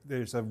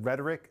 there's a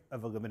rhetoric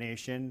of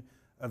elimination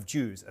of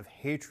Jews, of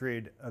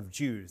hatred of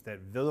Jews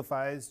that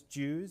vilifies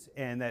Jews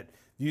and that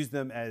views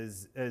them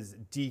as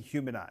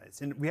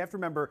dehumanized. And we have to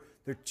remember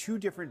there are two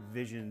different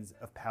visions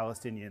of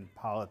Palestinian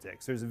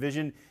politics. There's a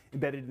vision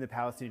embedded in the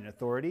Palestinian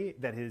Authority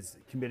that has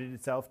committed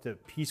itself to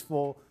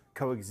peaceful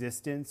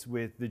coexistence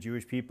with the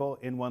Jewish people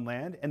in one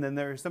land. And then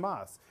there's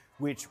Hamas,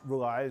 which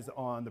relies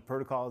on the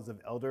protocols of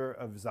Elder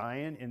of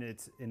Zion in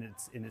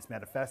its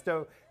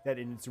manifesto that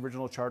in its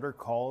original charter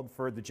called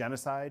for the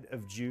genocide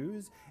of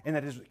Jews, and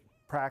that has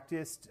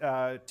practiced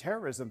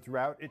terrorism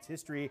throughout its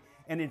history,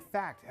 and in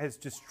fact has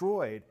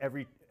destroyed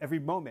every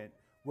moment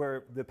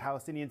where the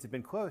Palestinians have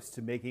been close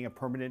to making a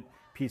permanent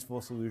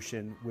peaceful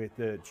solution with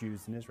the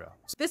Jews in Israel.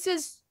 This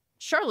is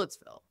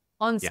Charlottesville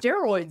on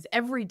steroids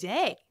every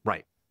day.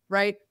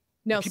 Right.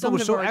 Now, people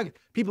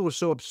were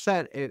so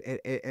upset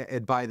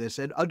and by this,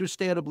 and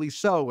understandably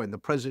so, and the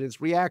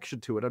president's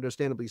reaction to it,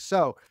 understandably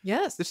so.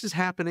 Yes. This is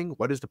happening.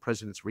 What is the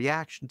president's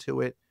reaction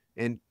to it?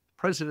 And the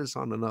president's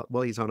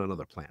he's on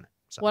another planet.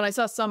 So. When I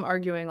saw some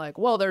arguing like,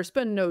 well, there's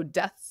been no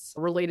deaths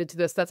related to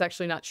this, that's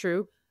actually not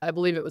true. I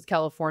believe it was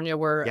California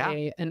where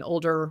an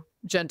older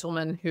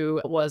gentleman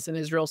who was an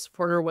Israel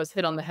supporter was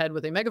hit on the head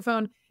with a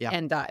megaphone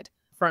and died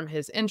from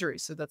his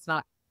injuries. So that's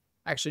not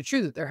actually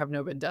true that there have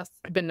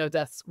been no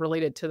deaths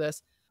related to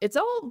this. It's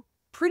all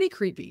pretty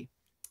creepy.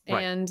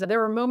 Right. And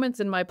there are moments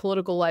in my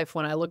political life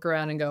when I look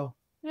around and go,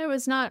 I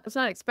was not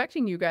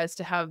expecting you guys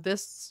to have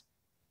this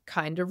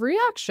kind of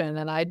reaction.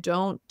 And I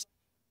don't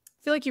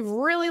feel like you've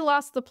really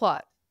lost the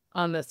plot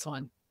on this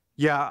one.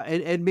 Yeah,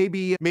 and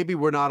maybe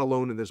we're not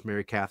alone in this,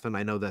 Mary Catherine.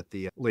 I know that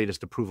the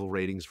latest approval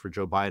ratings for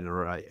Joe Biden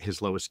are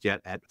his lowest yet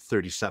at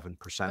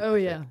 37%. Oh,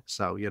 yeah.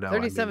 So,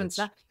 37 is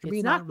not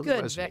really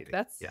good, resonating. Vic.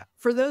 That's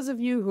for those of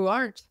you who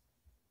aren't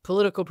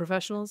political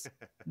professionals,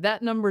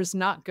 that number's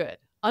not good.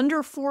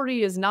 Under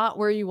 40 is not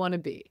where you want to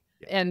be.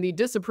 And the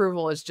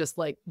disapproval is just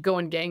like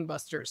going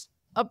gangbusters.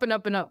 Up and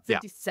up and up,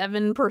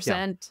 57%.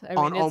 Yeah. I mean,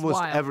 on it's almost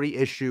wild. every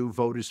issue,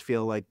 voters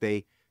feel like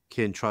they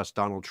can trust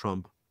Donald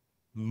Trump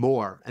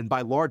more, and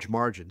by large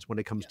margins when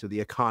it comes to the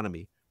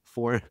economy,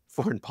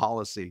 foreign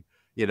policy,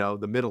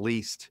 the Middle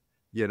East,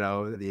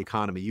 the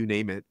economy, you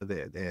name it,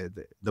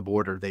 the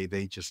border,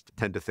 they just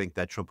tend to think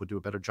that Trump would do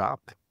a better job.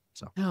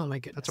 So, oh my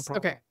goodness. That's a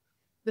problem. Okay.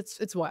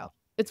 It's wild.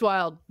 It's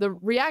wild. The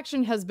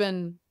reaction has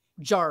been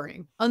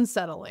jarring,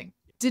 unsettling,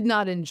 did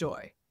not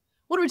enjoy.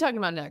 What are we talking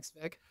about next,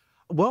 Vic?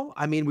 Well,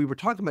 I mean, we were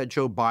talking about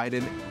Joe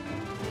Biden.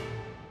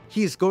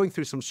 He's going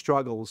through some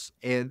struggles,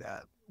 and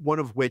one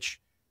of which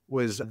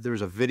was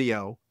there's a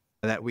video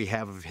that we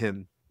have of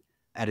him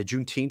at a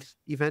Juneteenth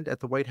event at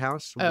the White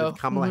House with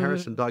Kamala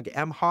Harris and Doug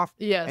Emhoff.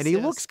 Yes, and he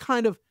looks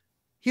kind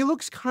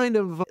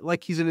of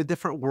like he's in a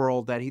different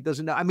world that he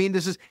doesn't know. I mean,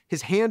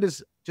 his hand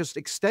is just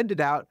extended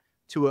out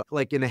to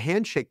like in a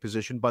handshake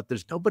position, but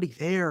there's nobody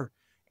there.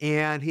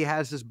 And he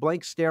has this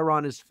blank stare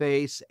on his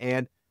face.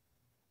 And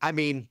I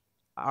mean,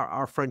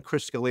 our friend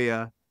Chris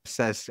Scalia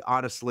says,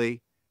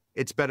 honestly,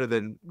 it's better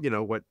than,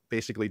 what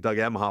basically Doug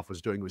Emhoff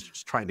was doing, was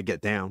just trying to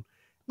get down.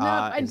 No,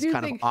 I do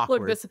kind think, of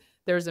awkward. look,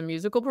 there's a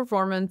musical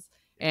performance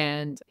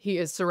and he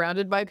is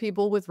surrounded by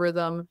people with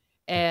rhythm.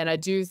 And I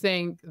do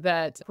think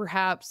that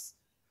perhaps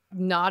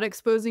not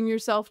exposing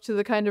yourself to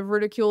the kind of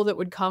ridicule that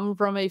would come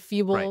from a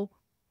feeble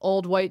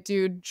old white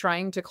dude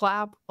trying to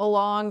clap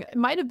along, it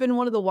might have been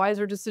one of the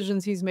wiser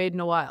decisions he's made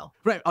in a while.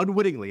 Right.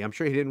 Unwittingly. I'm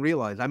sure he didn't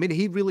realize. I mean,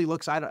 he really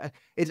looks, I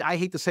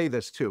hate to say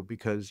this too,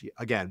 because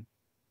again,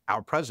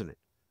 our president,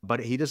 but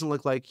he doesn't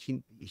look like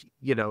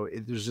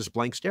there's this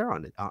blank stare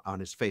on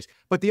his face.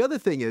 But the other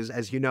thing is,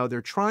 as you know,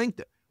 they're trying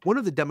to, one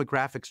of the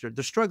demographics,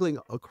 they're struggling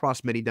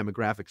across many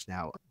demographics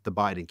now, the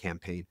Biden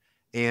campaign.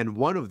 And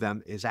one of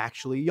them is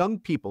actually young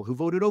people who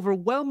voted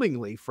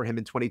overwhelmingly for him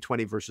in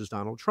 2020 versus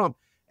Donald Trump.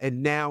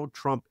 And now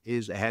Trump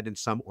is ahead in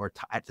some, or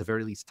at the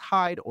very least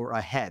tied or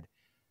ahead.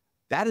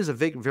 That is a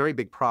very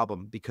big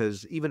problem,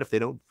 because even if they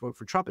don't vote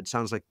for Trump, it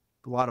sounds like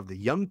a lot of the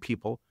young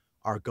people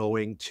are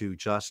going to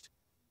just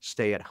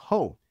stay at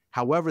home.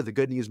 However, the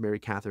good news, Mary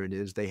Catherine,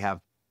 is they have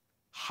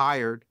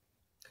hired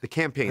the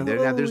campaign.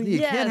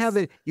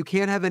 You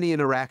can't have any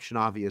interaction,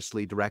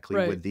 obviously,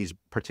 directly with these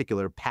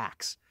particular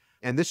PACs.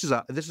 And this is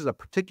a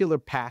particular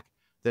PAC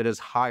that has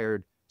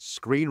hired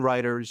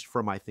screenwriters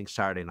from, I think,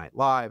 Saturday Night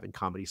Live and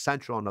Comedy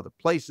Central and other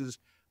places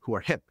who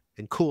are hip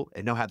and cool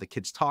and know how the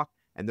kids talk.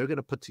 And they're going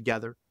to put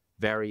together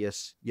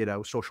various,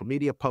 social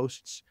media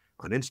posts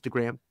on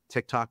Instagram,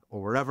 TikTok,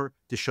 or wherever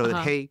to show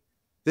that, hey,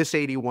 this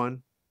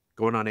 81,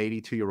 going on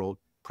 82-year-old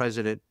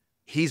president,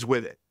 he's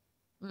with it.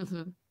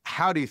 Mm-hmm.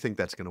 How do you think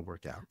that's going to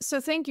work out?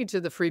 So thank you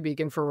to the Free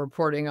Beacon for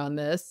reporting on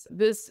this.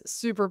 This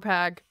super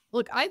PAC.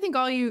 Look, I think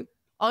all you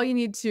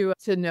need to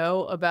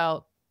know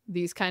about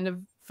these kind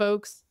of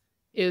folks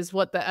is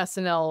what the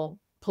SNL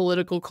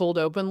political cold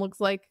open looks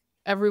like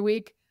every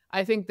week.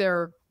 I think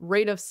their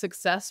rate of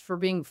success for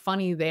being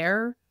funny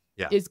there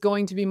is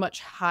going to be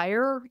much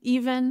higher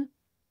even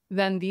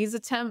than these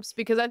attempts,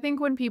 because I think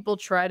when people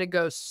try to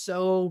go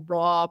so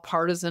raw,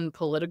 partisan,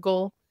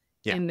 political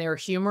in their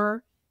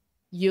humor,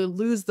 you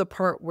lose the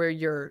part where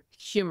you're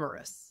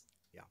humorous.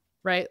 Yeah.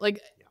 Right?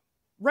 Like,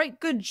 write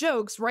good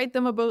jokes, write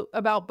them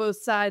about both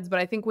sides. But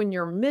I think when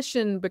your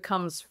mission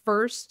becomes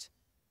first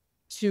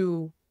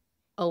to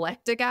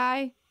elect a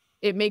guy,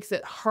 it makes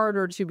it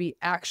harder to be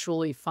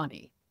actually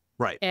funny.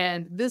 Right.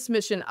 And this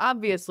mission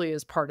obviously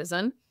is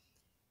partisan.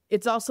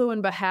 It's also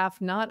in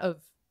behalf not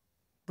of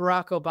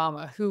Barack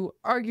Obama, who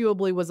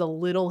arguably was a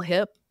little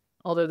hip,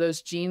 although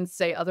those genes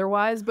say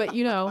otherwise. But,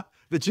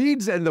 the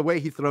genes and the way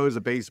he throws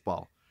a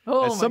baseball.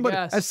 Oh, my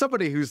gosh. As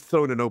somebody who's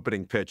thrown an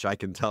opening pitch, I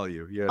can tell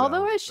you.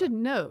 Although I should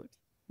note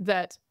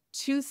that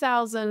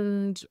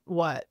 2009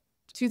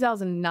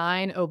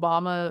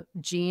 Obama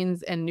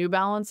jeans and New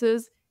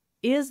Balances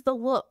is the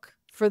look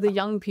for the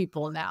young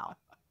people now.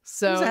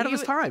 So he's ahead of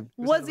his time.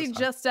 Was he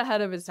just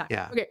ahead of his time?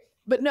 Yeah. Okay.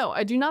 But no,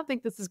 I do not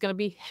think this is going to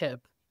be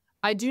hip.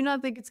 I do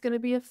not think it's going to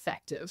be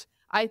effective.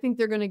 I think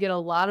they're going to get a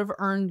lot of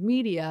earned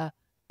media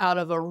out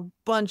of a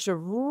bunch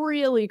of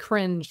really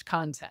cringe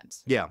content.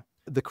 Yeah.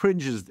 the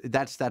cringe is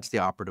that's the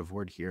operative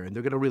word here, and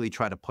they're going to really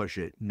try to push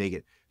it, make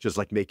it just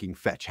like making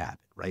fetch happen,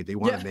 right? They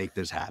want to make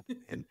this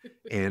happen,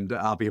 and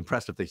I'll be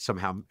impressed if they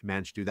somehow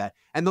manage to do that.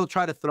 And they'll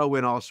try to throw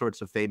in all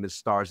sorts of famous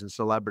stars and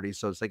celebrities.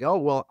 So it's like, oh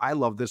well, I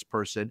love this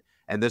person,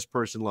 and this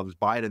person loves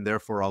Biden,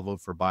 therefore I'll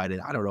vote for Biden.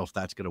 I don't know if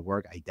that's going to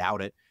work. I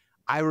doubt it.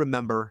 I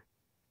remember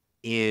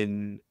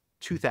in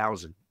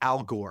 2000,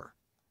 Al Gore,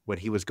 when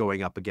he was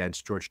going up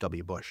against George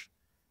W. Bush,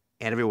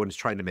 and everyone was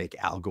trying to make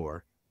Al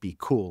Gore be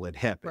cool and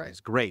hip, and it's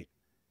great.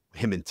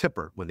 Him and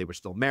Tipper, when they were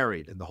still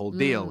married, and the whole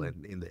deal,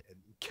 and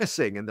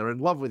kissing, and they're in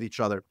love with each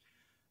other.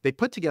 They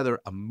put together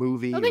a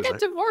movie. Oh, they got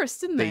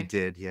divorced, didn't they? They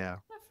did, yeah.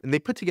 And they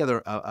put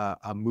together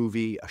a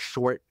movie, a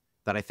short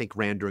that I think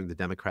ran during the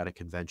Democratic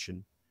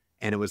convention,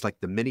 and it was like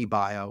the mini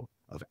bio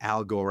of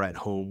Al Gore at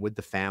home with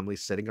the family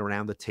sitting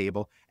around the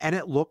table. And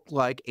it looked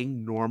like a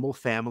normal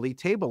family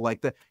table.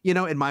 Like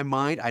in my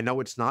mind, I know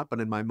it's not,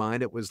 but in my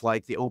mind, it was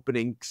like the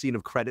opening scene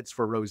of credits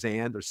for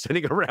Roseanne. They're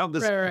sitting around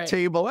this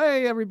table.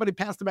 Hey, everybody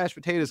pass the mashed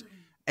potatoes.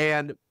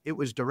 And it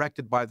was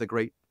directed by the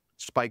great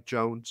Spike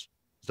Jonze.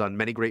 He's done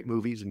many great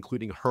movies,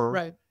 including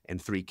Her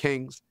and Three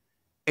Kings.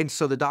 And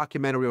so the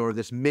documentary, or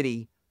this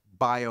mini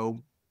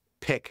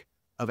biopic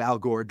of Al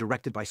Gore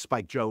directed by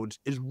Spike Jonze,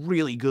 is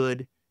really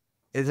good.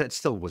 It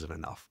still wasn't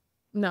enough.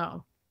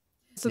 No.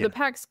 So the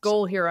PAC's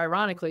goal here,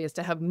 ironically, is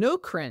to have no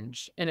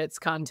cringe in its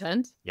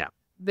content. Yeah.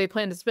 They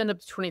plan to spend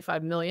up to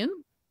 $25 million.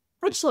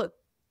 Which, look,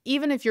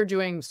 even if you're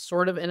doing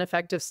sort of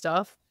ineffective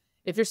stuff,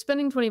 if you're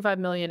spending $25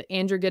 million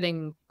and you're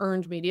getting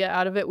earned media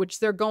out of it, which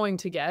they're going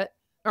to get,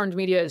 earned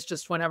media is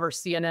just whenever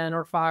CNN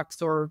or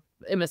Fox or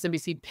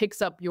MSNBC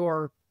picks up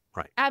your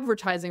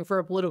advertising for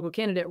a political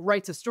candidate,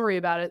 writes a story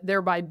about it,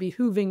 thereby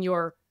behooving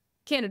your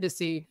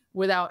candidacy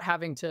without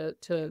having to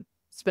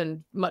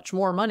spend much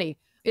more money.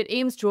 It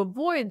aims to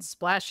avoid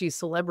splashy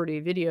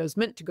celebrity videos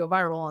meant to go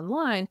viral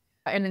online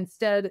and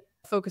instead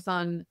focus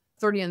on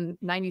 30 and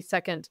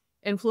 90-second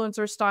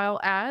influencer style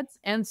ads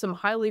and some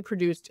highly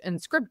produced and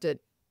scripted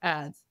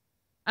ads.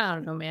 I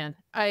don't know, man.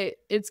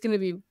 It's going to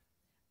be,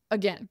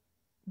 again,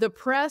 the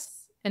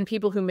press and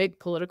people who make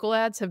political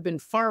ads have been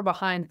far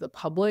behind the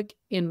public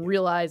in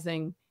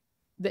realizing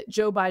that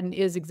Joe Biden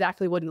is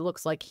exactly what he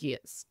looks like he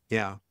is.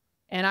 Yeah.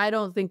 And I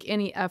don't think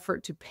any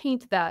effort to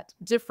paint that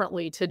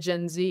differently to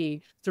Gen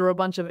Z through a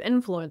bunch of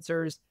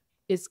influencers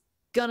is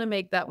going to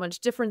make that much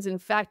difference. In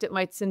fact, it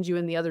might send you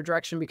in the other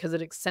direction because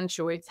it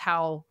accentuates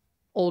how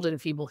old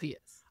and feeble he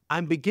is.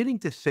 I'm beginning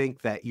to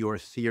think that your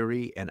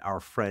theory and our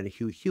friend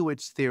Hugh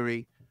Hewitt's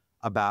theory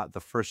about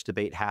the first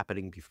debate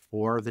happening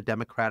before the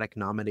Democratic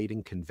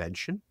nominating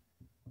convention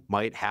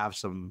might have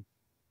some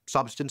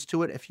substance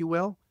to it, if you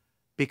will,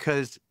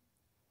 because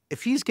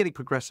if he's getting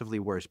progressively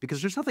worse,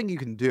 because there's nothing you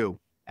can do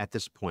at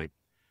this point.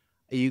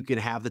 You can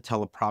have the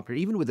teleprompter.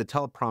 Even with the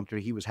teleprompter,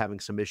 he was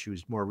having some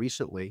issues more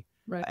recently,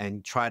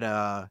 and try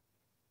to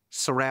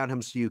surround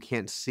him so you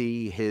can't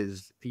see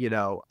his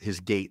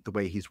gait, the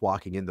way he's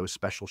walking in those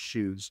special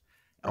shoes,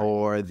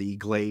 or the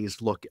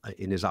glazed look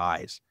in his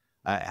eyes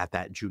at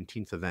that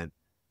Juneteenth event.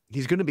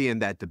 He's going to be in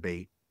that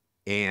debate.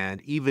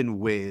 And even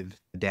with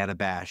Dana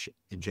Bash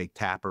and Jake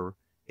Tapper,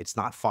 it's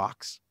not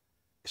Fox.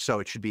 So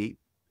it's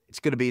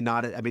going to be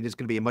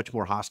a much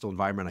more hostile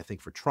environment, I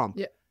think, for Trump.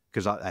 Yeah.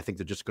 Because I think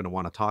they're just going to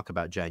want to talk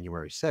about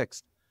January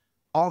 6th.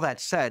 All that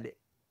said,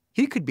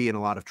 he could be in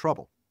a lot of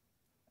trouble.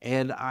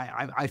 And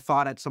I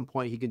thought at some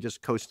point he can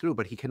just coast through,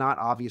 but he cannot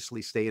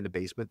obviously stay in the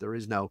basement. There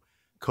is no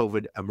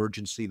COVID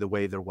emergency the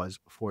way there was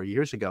 4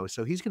 years ago.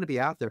 So he's going to be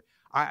out there.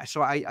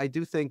 I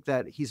do think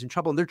that he's in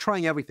trouble. And they're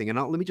trying everything. And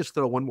let me just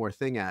throw one more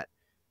thing at.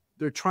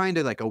 They're trying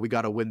to we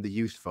got to win the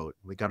youth vote.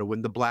 We got to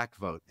win the black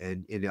vote.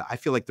 And I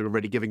feel like they're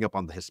already giving up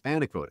on the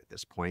Hispanic vote at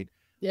this point.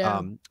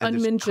 Yeah,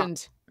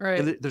 unmentioned.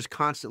 And there's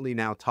constantly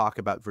now talk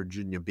about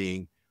Virginia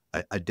being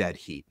a dead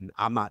heat. And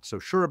I'm not so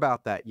sure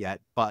about that yet.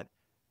 But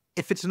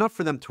if it's enough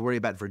for them to worry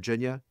about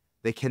Virginia,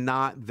 they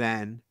cannot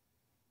then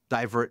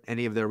divert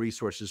any of their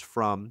resources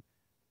from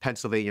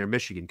Pennsylvania or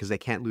Michigan, because they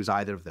can't lose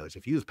either of those.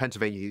 If you lose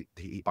Pennsylvania,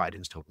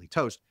 Biden's totally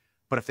toast.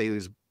 But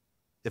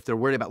if they're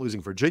worried about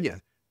losing Virginia,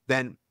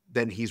 then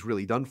he's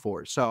really done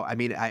for. So, I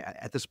mean,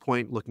 at this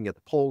point, looking at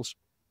the polls,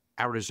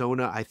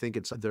 Arizona, I think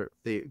they're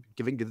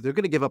going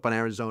to give up on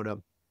Arizona,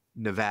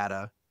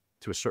 Nevada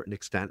to a certain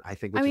extent, I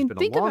think, which has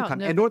been a long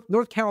time. And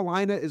North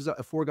Carolina is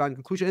a foregone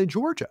conclusion, and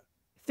Georgia.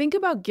 Think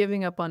about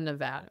giving up on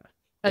Nevada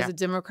as a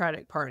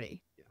Democratic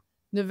Party. Yeah.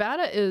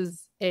 Nevada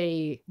is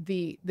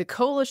the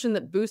coalition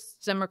that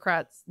boosts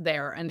Democrats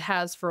there and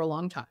has for a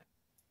long time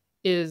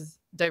is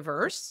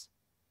diverse,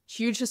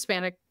 huge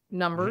Hispanic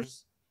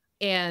numbers,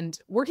 and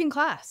working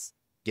class.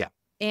 Yeah.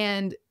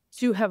 And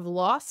to have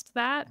lost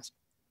that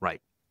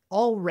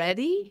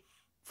already,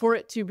 for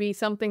it to be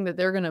something that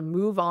they're going to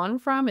move on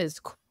from, is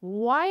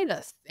quite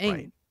a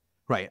thing.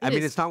 Right. I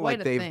mean, it's not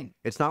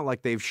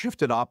like they've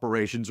shifted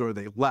operations or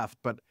they left,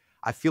 but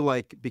I feel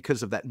like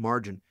because of that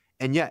margin,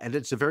 and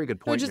it's a very good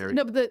point, Mary.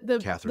 No, but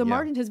the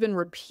margin has been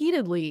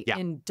repeatedly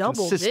in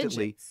double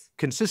digits.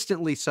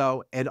 Consistently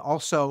so. And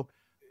also,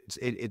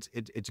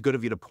 it's good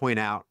of you to point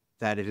out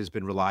that it has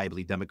been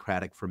reliably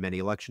Democratic for many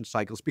election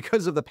cycles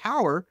because of the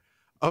power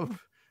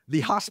of the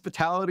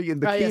hospitality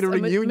and the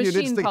catering union.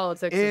 Machine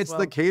politics as it's well.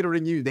 the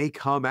catering union. They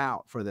come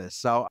out for this.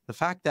 So the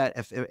fact that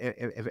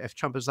if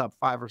Trump is up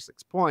 5 or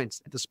 6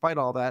 points, despite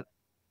all that,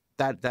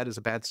 that is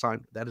a bad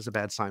sign. That is a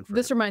bad sign for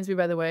This him. reminds me,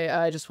 by the way,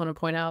 I just want to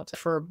point out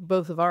for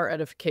both of our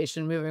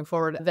edification moving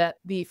forward that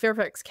the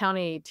Fairfax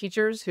County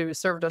teachers who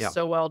served us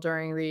so well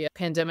during the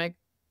pandemic,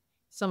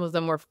 some of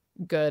them were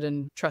good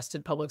and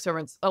trusted public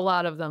servants. A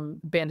lot of them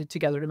banded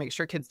together to make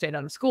sure kids stayed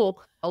out of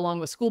school, along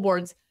with school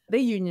boards. They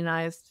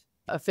unionized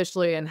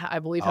officially and I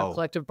believe have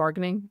collective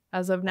bargaining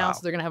as of now. So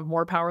they're going to have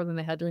more power than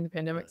they had during the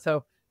pandemic.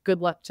 So good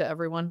luck to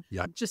everyone.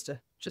 Yeah. Just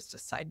a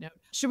side note.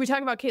 Should we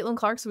talk about Caitlin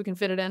Clark so we can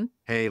fit it in?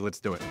 Hey, let's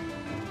do it.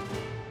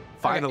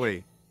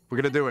 Finally, we're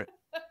going to do it.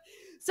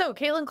 So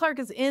Caitlin Clark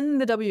is in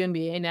the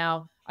WNBA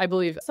now. I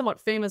believe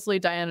somewhat famously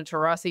Diana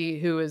Taurasi,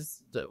 who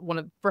is one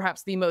of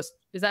perhaps the most,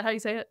 is that how you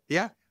say it?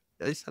 Yeah,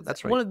 that's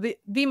right. One of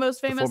the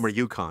most famous former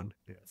UConn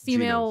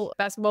female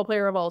basketball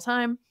player of all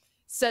time,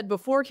 said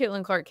before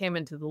Caitlin Clark came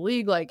into the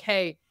league, like,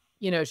 hey,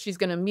 you know, she's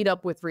going to meet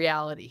up with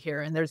reality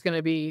here and there's going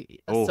to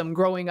be some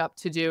growing up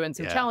to do and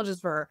some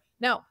challenges for her.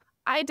 Now,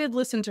 I did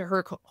listen to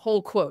her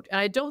whole quote, and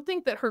I don't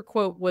think that her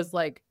quote was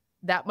like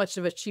that much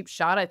of a cheap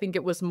shot. I think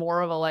it was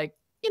more of a like,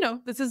 you know,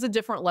 this is a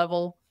different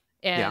level.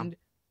 And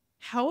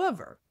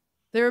however,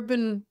 there have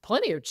been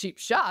plenty of cheap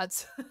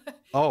shots.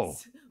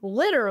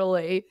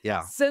 Literally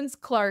since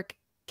Clark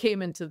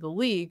came into the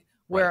league,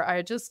 where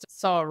I just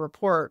saw a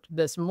report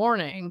this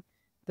morning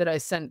that I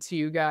sent to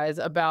you guys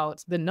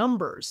about the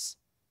numbers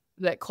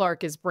that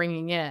Clark is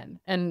bringing in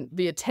and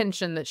the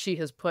attention that she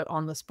has put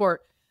on the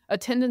sport.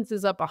 Attendance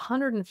is up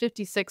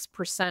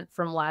 156%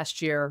 from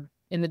last year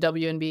in the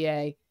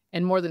WNBA,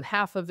 and more than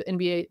half of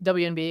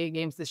WNBA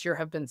games this year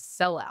have been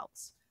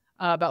sellouts.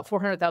 About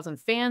 400,000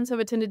 fans have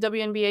attended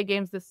WNBA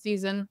games this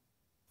season,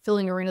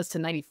 filling arenas to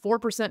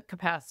 94%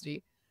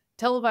 capacity.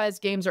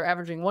 Televised games are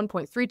averaging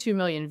 1.32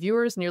 million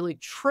viewers, nearly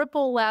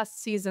triple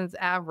last season's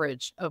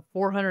average of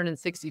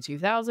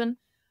 462,000.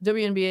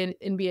 WNBA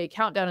NBA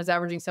Countdown is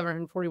averaging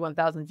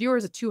 741,000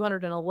 viewers, a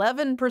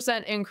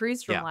 211%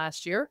 increase from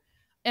last year.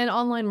 And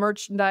online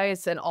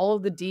merchandise and all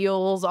of the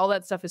deals, all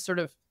that stuff is sort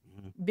of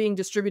being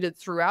distributed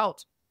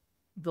throughout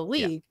the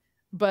league.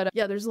 But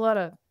there's a lot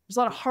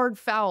of hard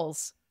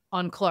fouls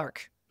on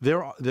Clark.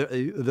 There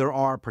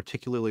are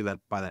particularly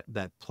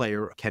that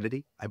player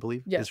Kennedy, I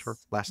believe, is her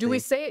last name. Do we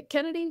say it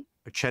Kennedy?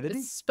 Or Kennedy?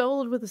 It's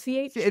spelled with a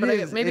CH.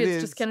 Maybe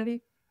it's just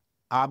Kennedy.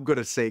 I'm going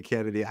to say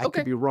Kennedy. I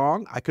could be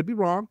wrong.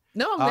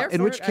 No, I'm there for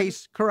in which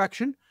case,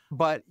 correction.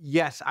 But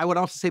yes, I would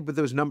also say with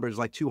those numbers,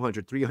 like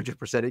 200,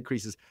 300%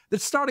 increases,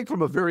 that's starting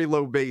from a very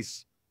low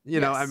base. You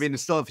know, I mean,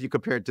 still, if you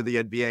compare it to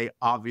the NBA,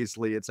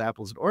 obviously it's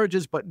apples and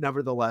oranges, but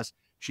nevertheless,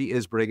 she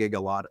is bringing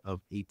a lot of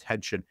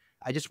attention.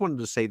 I just wanted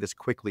to say this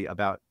quickly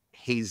about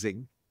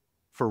hazing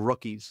for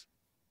rookies.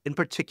 In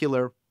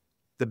particular,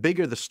 the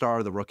bigger the star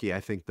of the rookie, I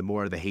think the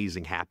more the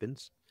hazing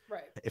happens.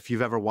 Right. If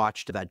you've ever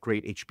watched that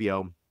great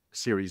HBO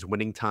series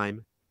Winning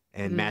Time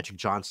and Magic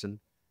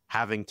Johnson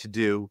having to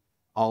do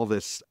all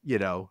this, you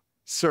know,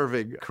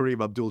 serving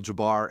Kareem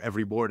Abdul-Jabbar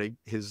every morning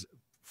his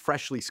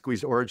freshly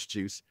squeezed orange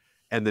juice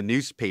and the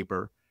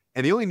newspaper.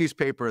 And the only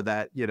newspaper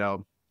that, you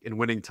know, in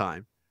Winning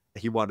Time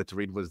he wanted to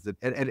read was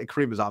and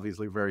Kareem is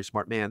obviously a very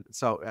smart man.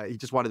 So he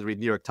just wanted to read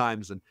New York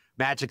Times, and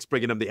Magic's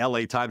bringing him the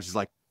LA Times. He's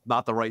like,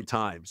 not the right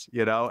times,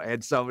 you know?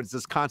 And so it's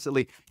just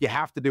constantly, you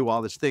have to do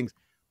all these things.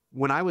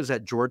 When I was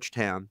at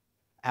Georgetown,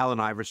 Allen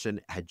Iverson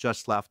had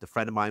just left. A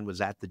friend of mine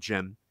was at the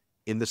gym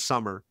in the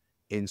summer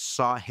and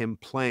saw him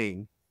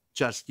playing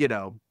just, you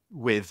know,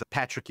 with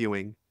Patrick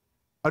Ewing.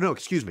 Oh, no,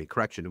 excuse me,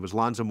 correction. It was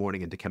Lonzo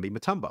Mourning and Dikembe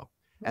Mutombo.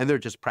 And they're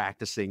just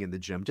practicing in the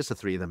gym, just the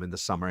three of them in the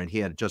summer. And he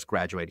had just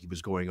graduated. He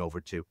was going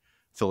over to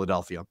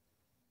Philadelphia.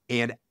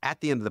 And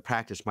at the end of the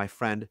practice, my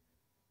friend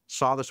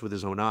saw this with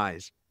his own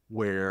eyes,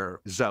 where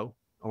Zoe,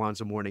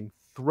 Alonzo Mourning,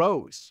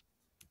 throws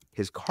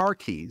his car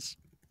keys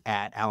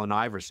at Allen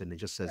Iverson and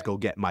just says, go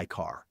get my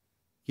car.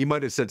 He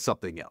might have said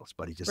something else,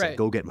 but he just said,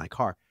 go get my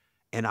car.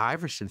 And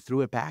Iverson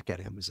threw it back at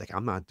him. He's like,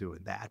 I'm not doing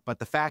that. But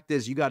the fact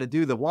is, you got to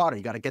do the water.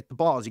 You got to get the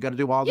balls. You got to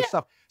do all this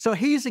stuff. So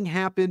hazing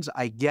happens.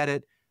 I get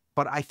it.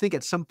 But I think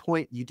at some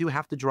point, you do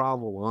have to draw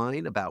the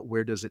line about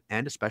where does it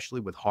end, especially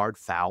with hard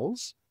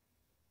fouls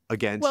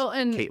against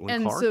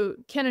Caitlin Clark. So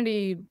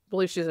Kennedy, I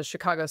believe she's a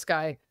Chicago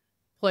Sky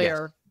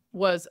player,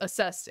 was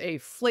assessed a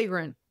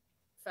flagrant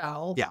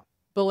foul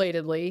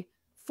belatedly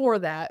for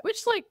that,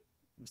 which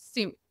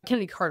seemed,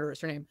 Kennedy Carter is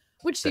her name,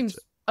 which seems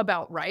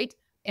about right.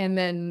 And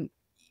then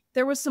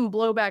there was some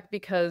blowback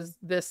because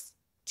this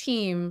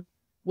team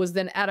was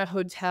then at a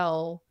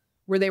hotel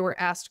where they were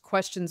asked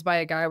questions by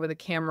a guy with a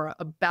camera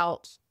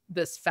about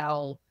this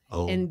foul.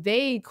 And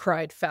they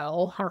cried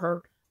foul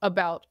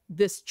about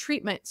this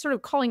treatment, sort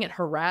of calling it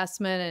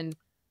harassment. And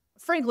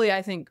frankly,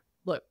 I think,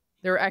 look,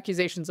 there are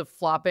accusations of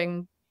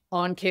flopping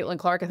on Caitlin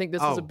Clark. I think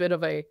this was a bit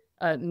of a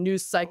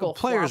news cycle.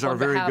 Players are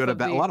very good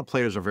about. A lot of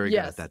players are very good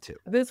at that too.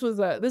 This was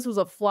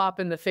a flop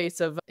in the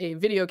face of a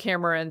video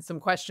camera and some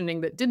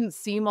questioning that didn't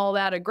seem all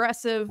that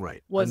aggressive.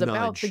 Right. Was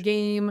about the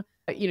game.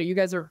 You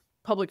guys are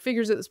public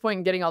figures at this point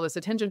and getting all this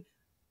attention.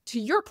 To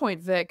your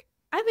point, Vic,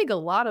 I think a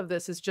lot of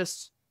this is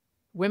just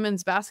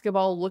women's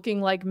basketball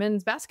looking like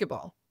men's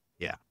basketball.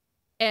 Yeah.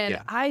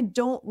 And I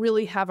don't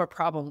really have a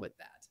problem with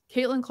that.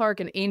 Caitlin Clark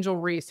and Angel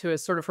Reese, who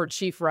is sort of her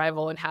chief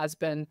rival and has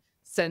been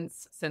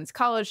since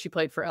college, she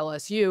played for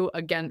LSU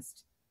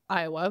against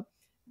Iowa.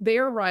 They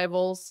are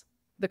rivals.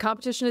 The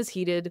competition is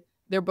heated.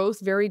 They're both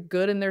very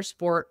good in their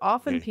sport.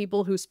 Often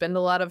people who spend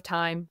a lot of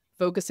time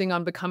focusing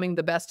on becoming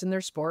the best in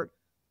their sport,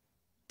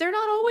 they're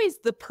not always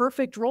the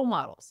perfect role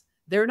models.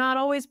 They're not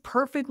always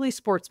perfectly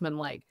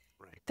sportsmanlike.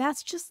 Right.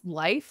 That's just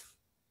life.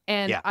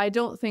 And I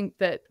don't think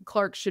that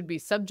Clark should be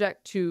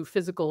subject to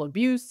physical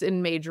abuse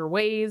in major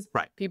ways.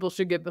 Right. People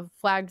should get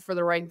flagged for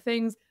the right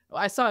things.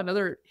 I saw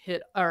another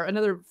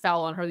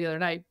foul on her the other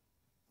night,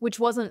 which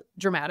wasn't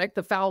dramatic.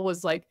 The foul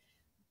was like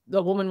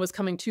the woman was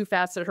coming too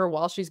fast at her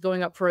while she's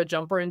going up for a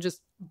jumper and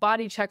just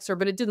body checks her,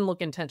 but it didn't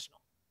look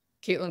intentional.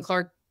 Caitlin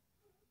Clark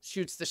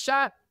shoots the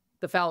shot.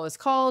 The foul is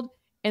called.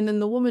 And then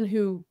the woman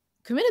who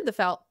committed the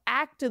foul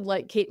acted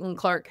like Caitlin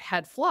Clark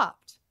had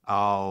flopped.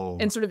 Oh.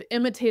 And sort of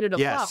imitated a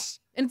flop.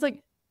 And it's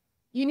like,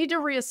 you need to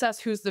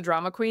reassess who's the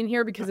drama queen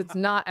here because it's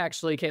not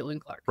actually Caitlin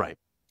Clark. Right.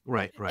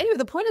 Anyway,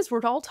 the point is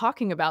we're all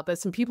talking about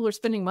this and people are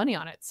spending money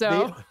on it.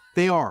 So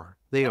they are.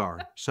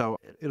 So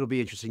it'll be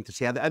interesting to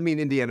see. I mean,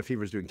 Indiana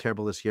Fever is doing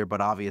terrible this year,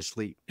 but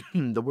obviously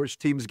the worst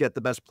teams get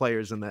the best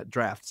players in that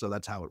draft. So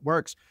that's how it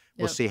works.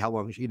 We'll see how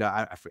long,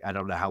 I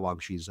don't know how long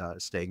she's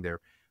staying there,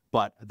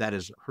 but that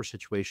is her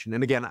situation.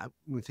 And again, when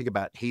we think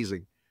about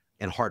hazing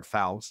and hard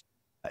fouls,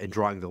 and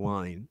drawing the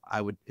line,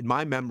 in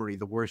my memory,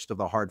 the worst of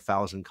the hard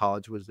fouls in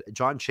college was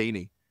John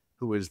Chaney,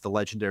 who was the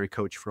legendary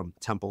coach from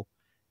Temple.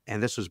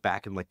 And this was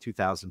back in like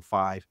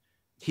 2005.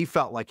 He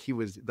felt like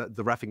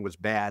the reffing was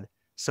bad.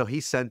 So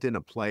he sent in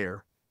a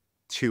player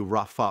to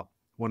rough up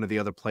one of the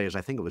other players.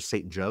 I think it was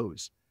St.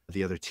 Joe's,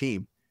 the other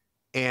team.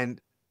 And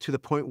to the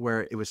point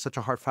where it was such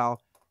a hard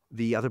foul,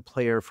 the other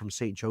player from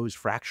St. Joe's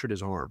fractured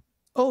his arm.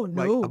 Oh,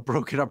 no. Like a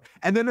broken arm.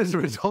 And then as a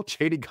result,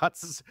 Chaney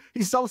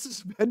he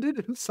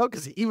self-suspended himself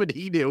because even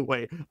he knew,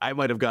 wait, I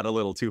might have got a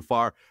little too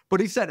far.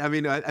 But he said, I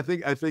mean, I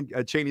think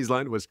Chaney's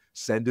line was,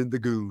 send in the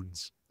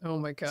goons. Oh,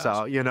 my gosh.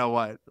 So, you know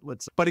what?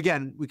 But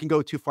again, we can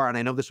go too far. And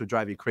I know this would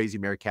drive you crazy,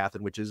 Mary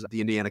Catherine, which is the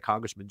Indiana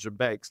Congressman, Jim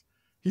Banks.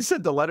 He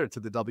sent a letter to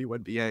the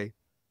WNBA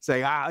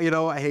saying, hey,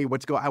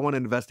 I want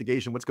an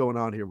investigation. What's going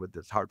on here with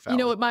this hard foul? You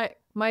know what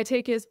my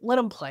take is? Let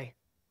them play.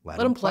 Let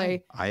them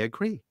play. I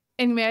agree.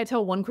 And may I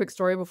tell one quick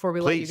story before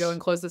we let you go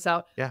and close this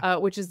out? Yeah.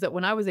 Which is that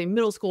when I was a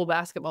middle school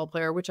basketball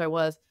player, which I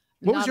was.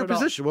 What was your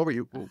position? What were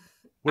you?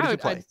 What did you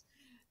play?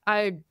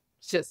 I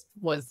just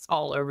was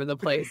all over the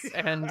place.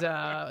 And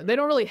they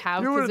don't really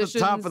have positions. You were at the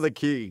top of the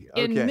key.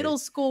 Okay. In middle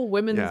school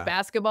women's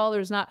basketball,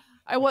 there's not.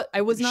 I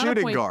was not shooting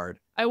a point guard.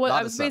 I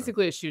was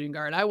basically a shooting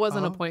guard. I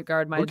wasn't a point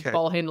guard. My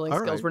ball handling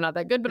skills were not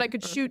that good, but I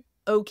could shoot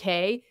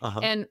okay.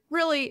 And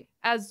really,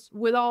 as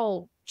with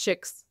all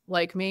chicks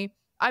like me,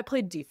 I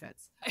played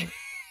defense.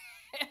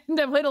 And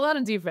I played a lot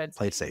of defense.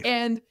 Played safe.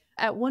 And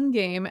at one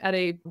game at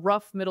a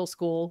rough middle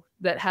school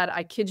that had,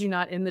 I kid you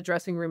not, in the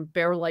dressing room,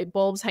 bare light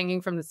bulbs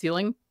hanging from the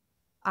ceiling.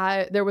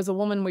 There was a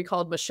woman we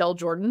called Michelle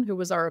Jordan, who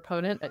was our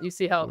opponent. You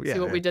see how see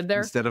what we did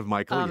there? Instead of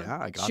Michael, I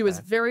got that. She was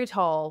very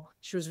tall.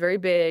 She was very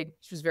big.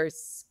 She was very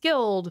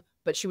skilled,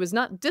 but she was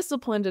not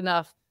disciplined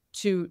enough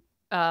to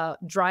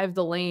drive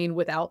the lane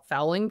without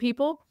fouling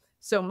people.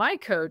 So my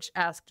coach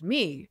asked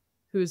me,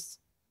 who's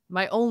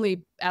my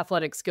only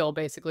athletic skill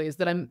basically is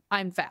that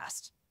I'm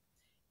fast,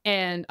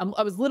 and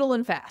I was little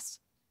and fast.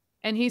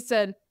 And he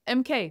said,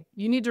 "MK,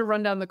 you need to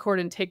run down the court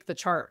and take the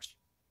charge."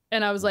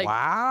 And I was like,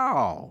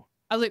 "Wow!"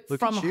 I was like, Look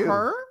 "From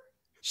her?"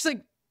 She's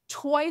like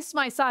twice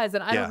my size,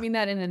 and I don't mean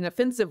that in an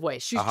offensive way.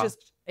 She's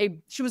just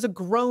she was a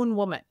grown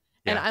woman,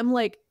 and I'm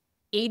like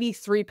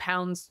 83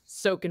 pounds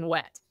soaking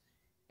wet.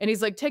 And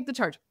he's like, "Take the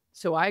charge."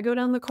 So I go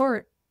down the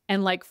court,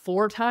 and like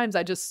 4 times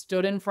I just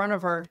stood in front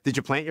of her. Did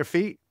you plant your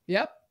feet?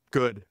 Yep.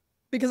 Good.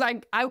 Because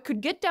I could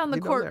get down the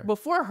court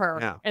before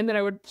her, and then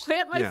I would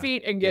plant my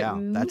feet and get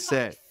that's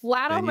it.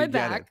 flat on my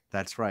back.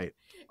 That's right.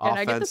 And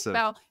I get this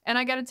foul. And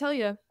I got to tell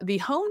you, the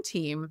home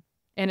team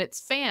and its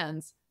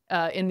fans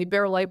in the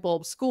Bare Light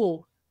Bulb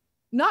school,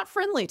 not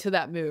friendly to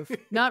that move.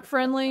 Not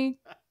friendly.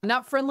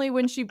 Not friendly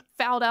when she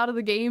fouled out of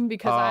the game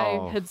because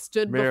I had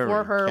stood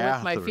before her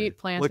with my feet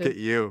planted. Look at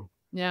you.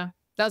 Yeah.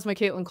 That was my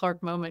Caitlin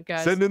Clark moment,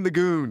 guys. Send in the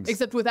goons.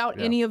 Except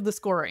without any of the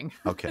scoring.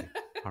 Okay.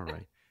 All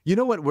right. You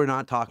know what we're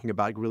not talking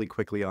about really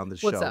quickly on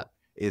this show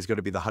is going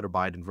to be the Hunter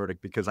Biden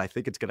verdict, because I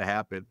think it's going to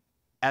happen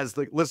as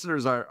the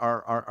listeners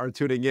are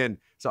tuning in.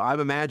 So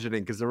I'm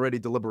imagining, because they're already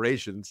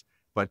deliberations,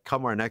 but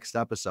come our next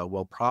episode,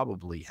 we'll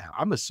probably have,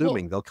 I'm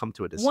assuming they'll come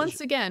to a decision.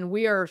 Once again,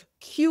 we are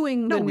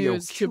cueing the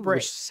news to break.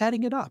 We're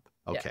setting it up.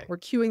 Okay. Yeah, we're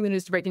cueing the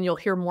news to break, and you'll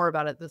hear more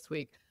about it this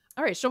week.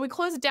 All right, shall we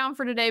close it down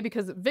for today?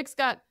 Because Vic's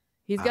got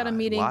He's got a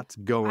meeting. Lots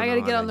going on. I got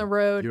to get on the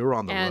road. You're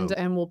on the road.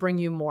 And we'll bring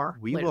you more.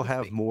 We will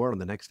have more on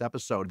the next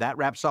episode. That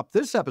wraps up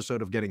this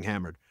episode of Getting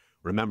Hammered.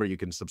 Remember, you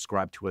can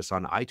subscribe to us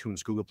on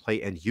iTunes, Google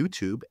Play, and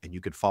YouTube. And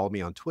you can follow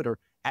me on Twitter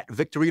at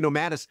Victorino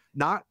Mattis,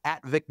 not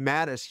at Vic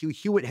Mattis. Hugh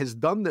Hewitt has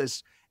done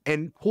this.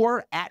 And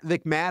poor at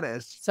Vic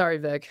Mattis. Sorry,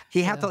 Vic.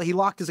 He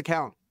locked his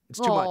account. It's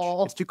too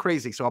much. It's too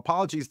crazy. So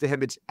apologies to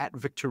him. It's at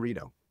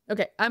Victorino.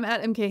 Okay, I'm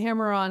at MK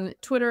Hammer on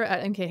Twitter,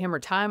 at MK Hammer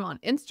Time on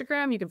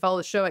Instagram. You can follow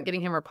the show at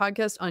Getting Hammered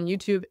Podcast on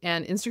YouTube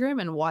and Instagram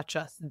and watch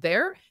us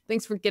there.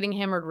 Thanks for getting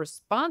hammered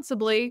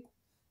responsibly,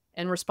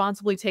 and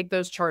responsibly take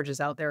those charges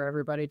out there,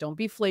 everybody. Don't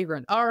be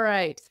flagrant. All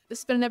right, this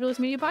has been a Nebulous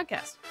Media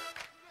Podcast.